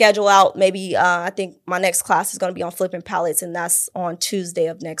have a schedule out. Maybe I think my next class is going to be on flipping pallets, and that's on Tuesday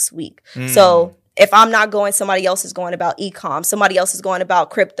of next week. So if I'm not going, somebody else is going about e-com. Somebody else is going about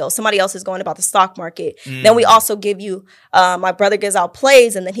crypto. Somebody else is going about the stock market. Then we also give you, my brother gives out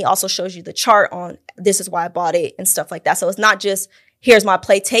plays, and then he also shows you the chart on this is why I bought it and stuff like that. So it's not just, here's my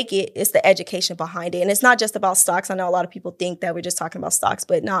play, take it. It's the education behind it. And it's not just about stocks. I know a lot of people think that we're just talking about stocks,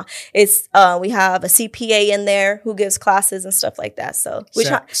 but no, it's, we have a CPA in there who gives classes and stuff like that. So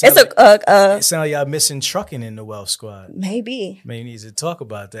it sounds like y'all missing trucking in the Wealth Squad. Maybe you need to talk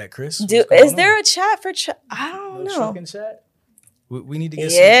about that, Chris. Is there a chat for I don't know. Trucking chat? We need to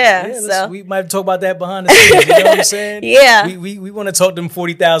get we might talk about that behind the scenes. You know what I'm saying? Yeah. We want to talk to them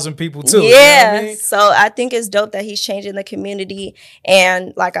 40,000 people too. Yeah. You know what I mean? So I think it's dope that he's changing the community.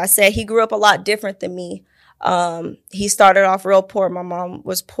 And like I said, he grew up a lot different than me. He started off real poor. My mom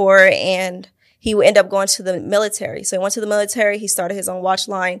was poor, and he would end up going to the military. So he went to the military. He started his own watch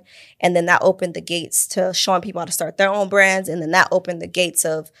line, and then that opened the gates to showing people how to start their own brands. And then that opened the gates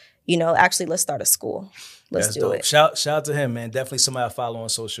of, actually, let's start a school. Let's do it. Shout out to him, man. Definitely somebody I follow on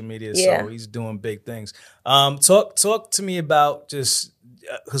social media. Yeah. So he's doing big things. Talk to me about just,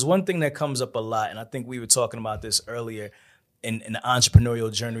 because one thing that comes up a lot, and I think we were talking about this earlier in the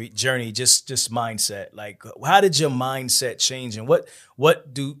entrepreneurial journey, just mindset. Like, how did your mindset change, and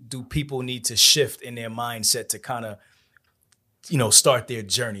what do people need to shift in their mindset to kind of, start their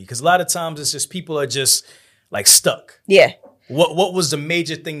journey? Because a lot of times it's just people are just like stuck. Yeah. What was the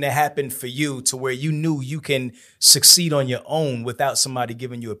major thing that happened for you to where you knew you can succeed on your own without somebody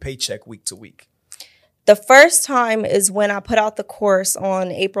giving you a paycheck week to week? The first time is when I put out the course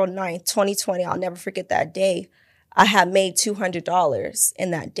on April 9th, 2020. I'll never forget that day. I had made $200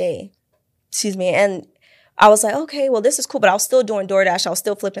 in that day. Excuse me. And I was like, okay, well, this is cool. But I was still doing DoorDash. I was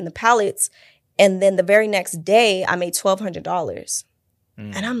still flipping the pallets. And then the very next day, I made $1,200.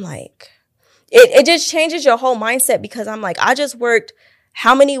 And I'm like... It just changes your whole mindset, because I'm like, I just worked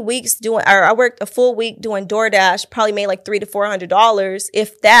how many weeks doing, or I worked a full week doing DoorDash, probably made like $300 to $400,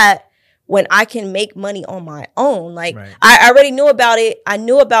 if that, when I can make money on my own. Like, right. I already knew about it. I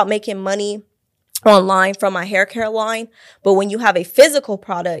knew about making money online from my hair care line. But when you have a physical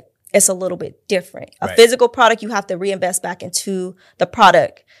product, it's a little bit different. A physical product, you have to reinvest back into the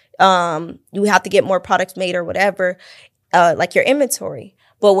product. You have to get more products made or whatever, like your inventory.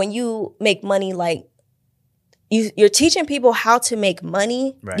 But when you make money, like you're teaching people how to make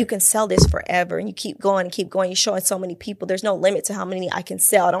money, you can sell this forever, and you keep going and keep going. You're showing so many people. There's no limit to how many I can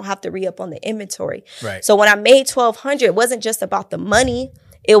sell. I don't have to re-up on the inventory. Right. So when I made $1,200, it wasn't just about the money.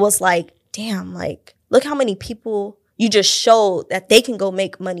 It was like, damn, like, look how many people you just showed that they can go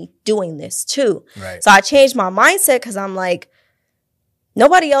make money doing this too. Right. So I changed my mindset because I'm like,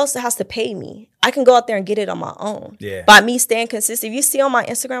 nobody else has to pay me. I can go out there and get it on my own. Yeah. By me staying consistent. If you see on my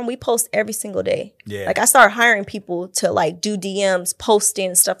Instagram, we post every single day. Yeah. Like, I started hiring people to like do DMs, posting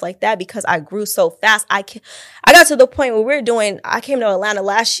and stuff like that because I grew so fast. I got to the point where I came to Atlanta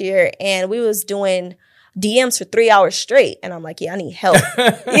last year and we was doing DMs for 3 hours straight. And I'm like, yeah, I need help.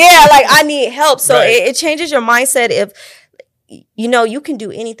 I need help. So it changes your mindset if, you know, you can do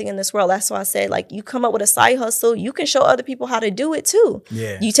anything in this world. That's why I said, like, you come up with a side hustle, you can show other people how to do it too.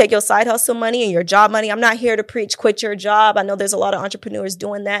 Yeah. You take your side hustle money and your job money. I'm not here to preach quit your job. I know there's a lot of entrepreneurs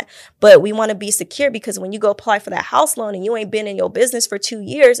doing that, but we want to be secure because when you go apply for that house loan and you ain't been in your business for 2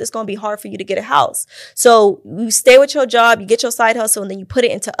 years, it's going to be hard for you to get a house. So you stay with your job, you get your side hustle, and then you put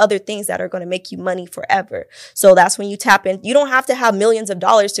it into other things that are going to make you money forever. So that's when you tap in. You don't have to have millions of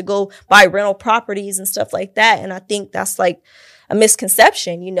dollars to go buy rental properties and stuff like that. And I think that's like a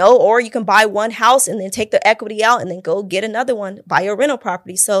misconception, you know, or you can buy one house and then take the equity out and then go get another one, buy a rental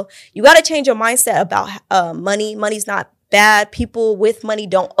property. So you got to change your mindset about money. Money's not bad. People with money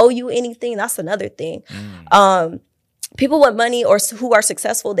don't owe you anything. That's another thing. People with money or who are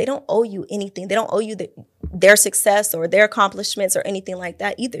successful, they don't owe you anything. They don't owe you their success or their accomplishments or anything like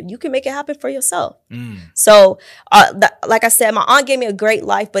that either. You can make it happen for yourself. So, like I said, my aunt gave me a great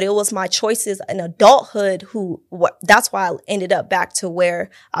life, but it was my choices in adulthood that's why I ended up back to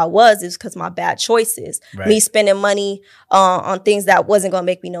where I was, is because my bad choices. Right. Me spending money on things that wasn't going to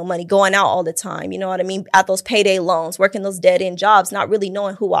make me no money, going out all the time, you know what I mean? At those payday loans, working those dead-end jobs, not really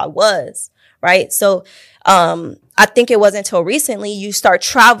knowing who I was. Right. So I think it wasn't until recently you start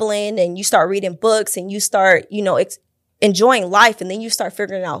traveling and you start reading books and you start, you know, enjoying life. And then you start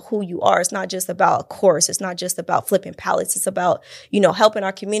figuring out who you are. It's not just about a course. It's not just about flipping pallets. It's about, you know, helping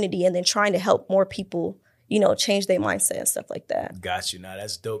our community and then trying to help more people, you know, change their mindset and stuff like that. Got you. Now,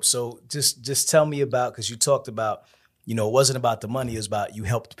 that's dope. So just tell me about, because you talked about, you know, it wasn't about the money. It was about you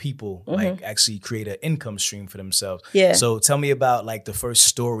helped people like actually create an income stream for themselves. Yeah. So tell me about like the first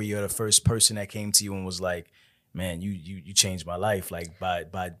story or the first person that came to you and was like, man, you changed my life. Like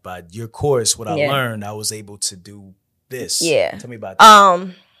by your course, what I learned, I was able to do this. Yeah. Tell me about that.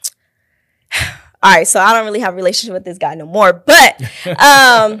 All right. So I don't really have a relationship with this guy no more, but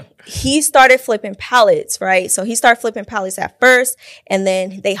he started flipping pallets, right? So he started flipping pallets at first, and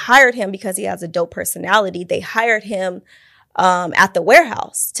then they hired him because he has a dope personality. They hired him at the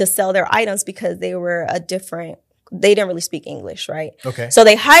warehouse to sell their items because they were they didn't really speak English, right? Okay. So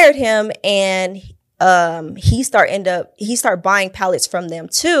they hired him, and he started buying pallets from them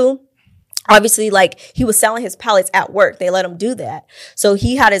too. Obviously, like, he was selling his pallets at work. They let him do that. So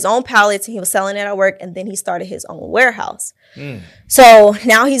he had his own pallets and he was selling it at work, and then he started his own warehouse. So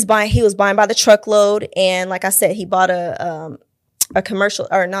now he was buying by the truckload. And like I said, he bought a commercial,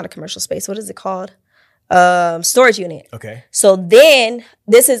 or not a commercial space. What is it called? Storage unit. Okay. So then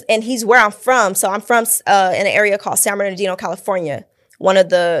and he's where I'm from. So I'm from in an area called San Bernardino, California. One of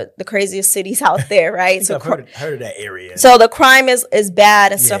the craziest cities out there, right? So I've heard of that area. So the crime is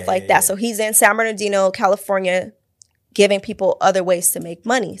bad and stuff like that. So he's in San Bernardino, California, giving people other ways to make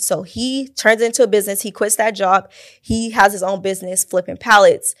money. So he turns it into a business. He quits that job. He has his own business flipping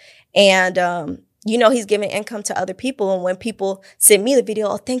pallets. And, you know, he's giving income to other people. And when people send me the video,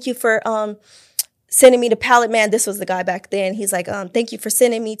 oh, thank you for sending me the pallet man. This was the guy back then. He's like, thank you for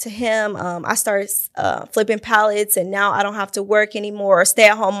sending me to him. I started flipping pallets, and now I don't have to work anymore. Or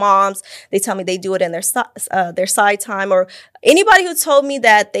stay-at-home moms, they tell me they do it in their side time. Or anybody who told me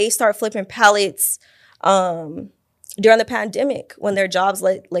that they start flipping pallets during the pandemic when their jobs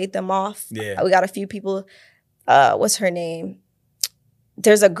laid them off. Yeah. We got a few people. What's her name?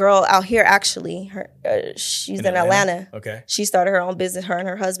 There's a girl out here, actually. She's in Atlanta. Okay. She started her own business. Her and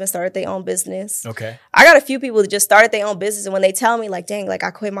her husband started their own business. Okay. I got a few people that just started their own business, and when they tell me, like, dang, like,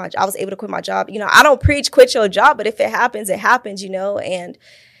 I was able to quit my job. You know, I don't preach quit your job, but if it happens, it happens, you know. And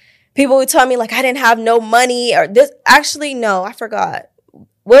people would tell me, like, I didn't have no money or this. Actually, no, I forgot.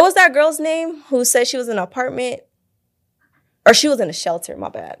 what was that girl's name who said she was in an apartment? Or she was in a shelter, my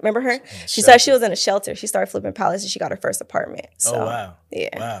bad. Remember her? She said she was in a shelter. She started flipping pallets and she got her first apartment. So, oh, wow.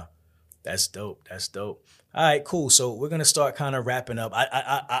 Yeah. Wow. That's dope. That's dope. All right, cool. So we're gonna start kind of wrapping up.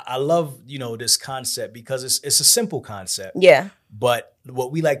 I love, you know, this concept because it's a simple concept. Yeah. But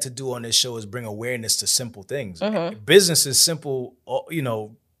what we like to do on this show is bring awareness to simple things. Business is simple, you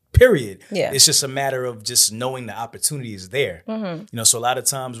know, period. Yeah. It's just a matter of just knowing the opportunity is there. You know, so a lot of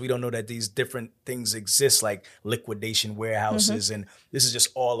times we don't know that these different things exist, like liquidation warehouses. And this is just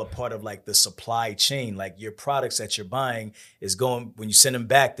all a part of like the supply chain. Like your products that you're buying is going, when you send them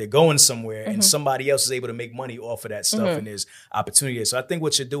back, they're going somewhere and somebody else is able to make money off of that stuff. And there's opportunity there. So I think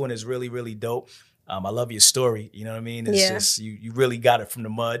what you're doing is really, really dope. I love your story. You know what I mean? It's just you really got it from the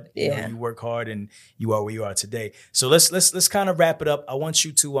mud. You know, you work hard and you are where you are today. So let's kind of wrap it up. I want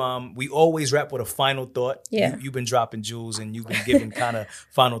you to we always wrap with a final thought. Yeah. You've been dropping jewels and you've been giving kind of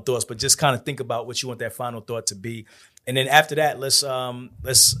final thoughts, but just kind of think about what you want that final thought to be. And then after that, let's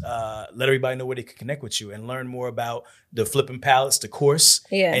let everybody know where they can connect with you and learn more about the Flipping Pallets, the course,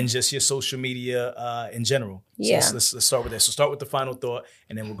 and just your social media in general. So let's start with that. So start with the final thought,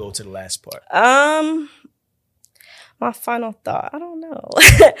 and then we'll go to the last part. My final thought, I don't know.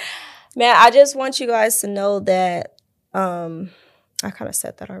 Man, I just want you guys to know that I kind of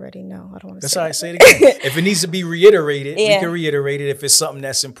said that already. No, I don't want to say that. That's all right. Say it again. If it needs to be reiterated, we can reiterate it. If it's something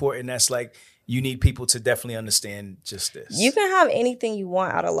that's important, that's like, you need people to definitely understand just this. You can have anything you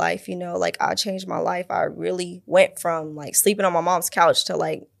want out of life, you know, like I changed my life. I really went from like sleeping on my mom's couch to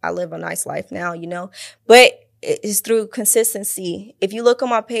like I live a nice life now, you know, but it's through consistency. If you look on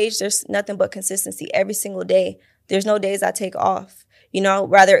my page, there's nothing but consistency every single day. There's no days I take off, you know,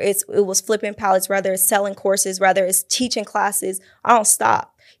 rather it was flipping pallets, rather it's selling courses, rather it's teaching classes. I don't stop.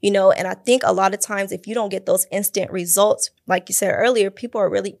 You know, and I think a lot of times if you don't get those instant results, like you said earlier, people are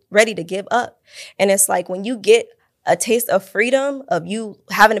really ready to give up. And it's like when you get a taste of freedom of you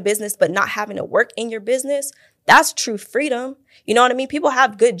having a business, but not having to work in your business, that's true freedom. You know what I mean? People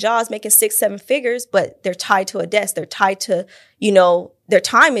have good jobs making 6-7 figures, but they're tied to a desk. They're tied to, you know, their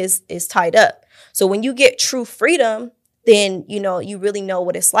time is tied up. So when you get true freedom, then, you know, you really know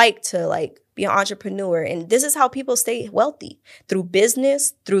what it's like to like be an entrepreneur. And this is how people stay wealthy, through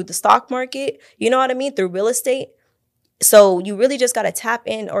business, through the stock market, you know what I mean? Through real estate. So you really just got to tap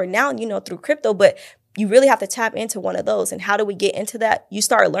in, or now, you know, through crypto, but you really have to tap into one of those. And how do we get into that? You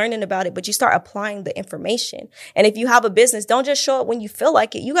start learning about it, but you start applying the information. And if you have a business, don't just show up when you feel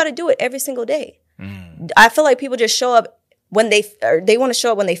like it. You got to do it every single day. I feel like people just show up when they want to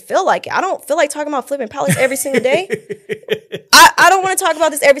show up when they feel like it. I don't feel like talking about flipping pallets every single day. I don't want to talk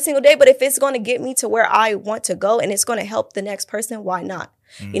about this every single day, but if it's going to get me to where I want to go and it's going to help the next person, why not?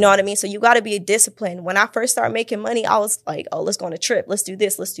 You know what I mean? So you got to be disciplined. When I first started making money, I was like, oh, let's go on a trip. Let's do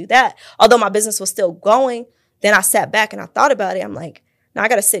this. Let's do that. Although my business was still going, then I sat back and I thought about it. I'm like, now I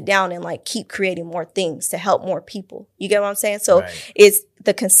got to sit down and like keep creating more things to help more people. You get what I'm saying? So it's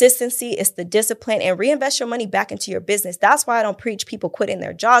the consistency, it's the discipline, and reinvest your money back into your business. That's why I don't preach people quitting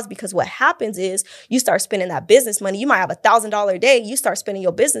their jobs, because what happens is you start spending that business money. You might have $1,000 a day. You start spending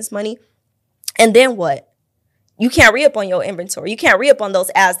your business money. And then what? You can't re-up on your inventory. You can't re-up on those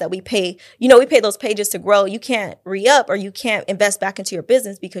ads that we pay. You know, we pay those pages to grow. You can't re-up, or you can't invest back into your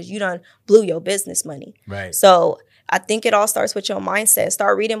business because you done blew your business money. Right. So I think it all starts with your mindset.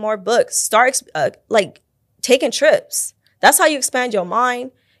 Start reading more books. Start like taking trips. That's how you expand your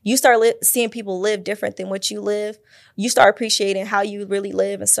mind. You start seeing people live different than what you live. You start appreciating how you really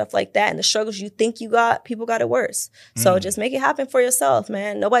live and stuff like that. And the struggles you think you got, people got it worse. So just make it happen for yourself,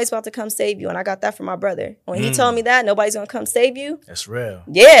 man. Nobody's about to come save you. And I got that from my brother. When he told me that, nobody's going to come save you. That's real.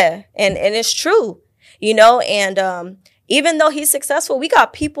 Yeah. And it's true, you know, and even though he's successful, we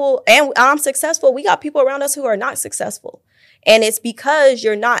got people, and I'm successful, we got people around us who are not successful. And it's because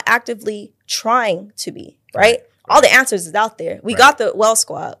you're not actively trying to be, right? All the answers is out there. We got the Well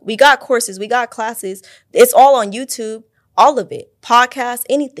Squad. We got courses. We got classes. It's all on YouTube, all of it. Podcasts,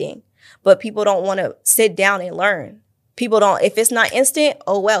 anything. But people don't want to sit down and learn. People don't, if it's not instant,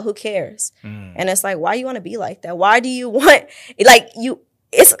 oh, well, who cares? And it's like, why do you want to be like that? Why do you want, like,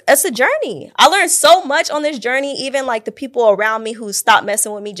 it's a journey. I learned so much on this journey, even like the people around me who stopped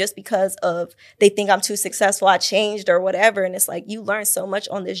messing with me just because of they think I'm too successful, I changed or whatever. And it's like, you learn so much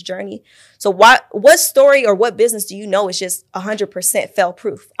on this journey. So what story or what business do you know is just 100% fail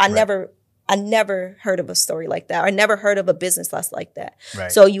proof? I never heard of a story like that. I never heard of a business that's like that.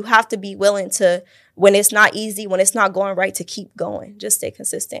 Right. So you have to be willing to, when it's not easy, when it's not going right, to keep going. Just stay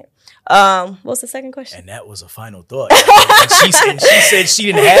consistent. What's the second question? And that was a final thought. she said she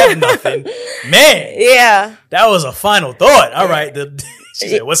didn't have nothing. Man. Yeah. That was a final thought. All right. She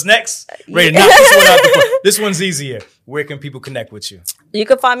said, what's next? Ready to knock this one out the park. This one's easier. Where can people connect with you? You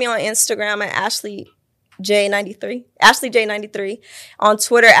can find me on Instagram at AshleyJ93. AshleyJ93. On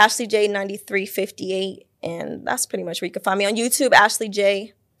Twitter, AshleyJ9358. And that's pretty much where you can find me. On YouTube, Ashley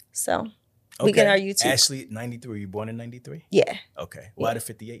J. So we get our YouTube. Ashley, 93. You born in 93? Yeah. Okay. Why the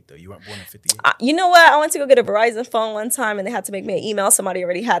 58 though? You weren't born in 58? You know what? I went to go get a Verizon phone one time and they had to make me an email. Somebody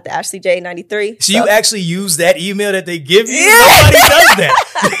already had the Ashley J93. So you actually use that email that they give you? Yeah. Nobody does that.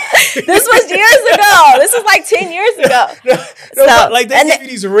 This was years ago. This was like 10 years ago. No, like they give you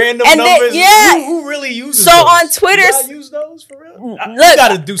these random numbers. Who really uses those? So on Twitter, you use those for real? Look, you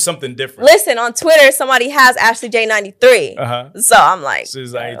got to do something different. Listen, on Twitter, somebody has Ashley J93. So I'm like, so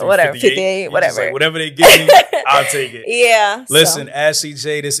like whatever, 58, whatever. Like, whatever they give me, I'll take it. Yeah. Listen, Ashley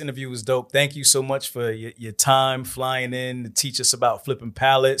J, this interview was dope. Thank you so much for your time flying in to teach us about flipping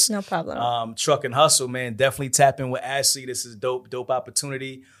pallets. No problem. Truck and Hustle, man. Definitely tap in with Ashley. This is dope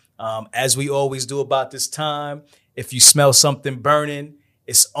opportunity. As we always do about this time, if you smell something burning,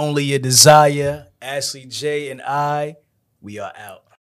 it's only your desire. Ashley J and I, we are out.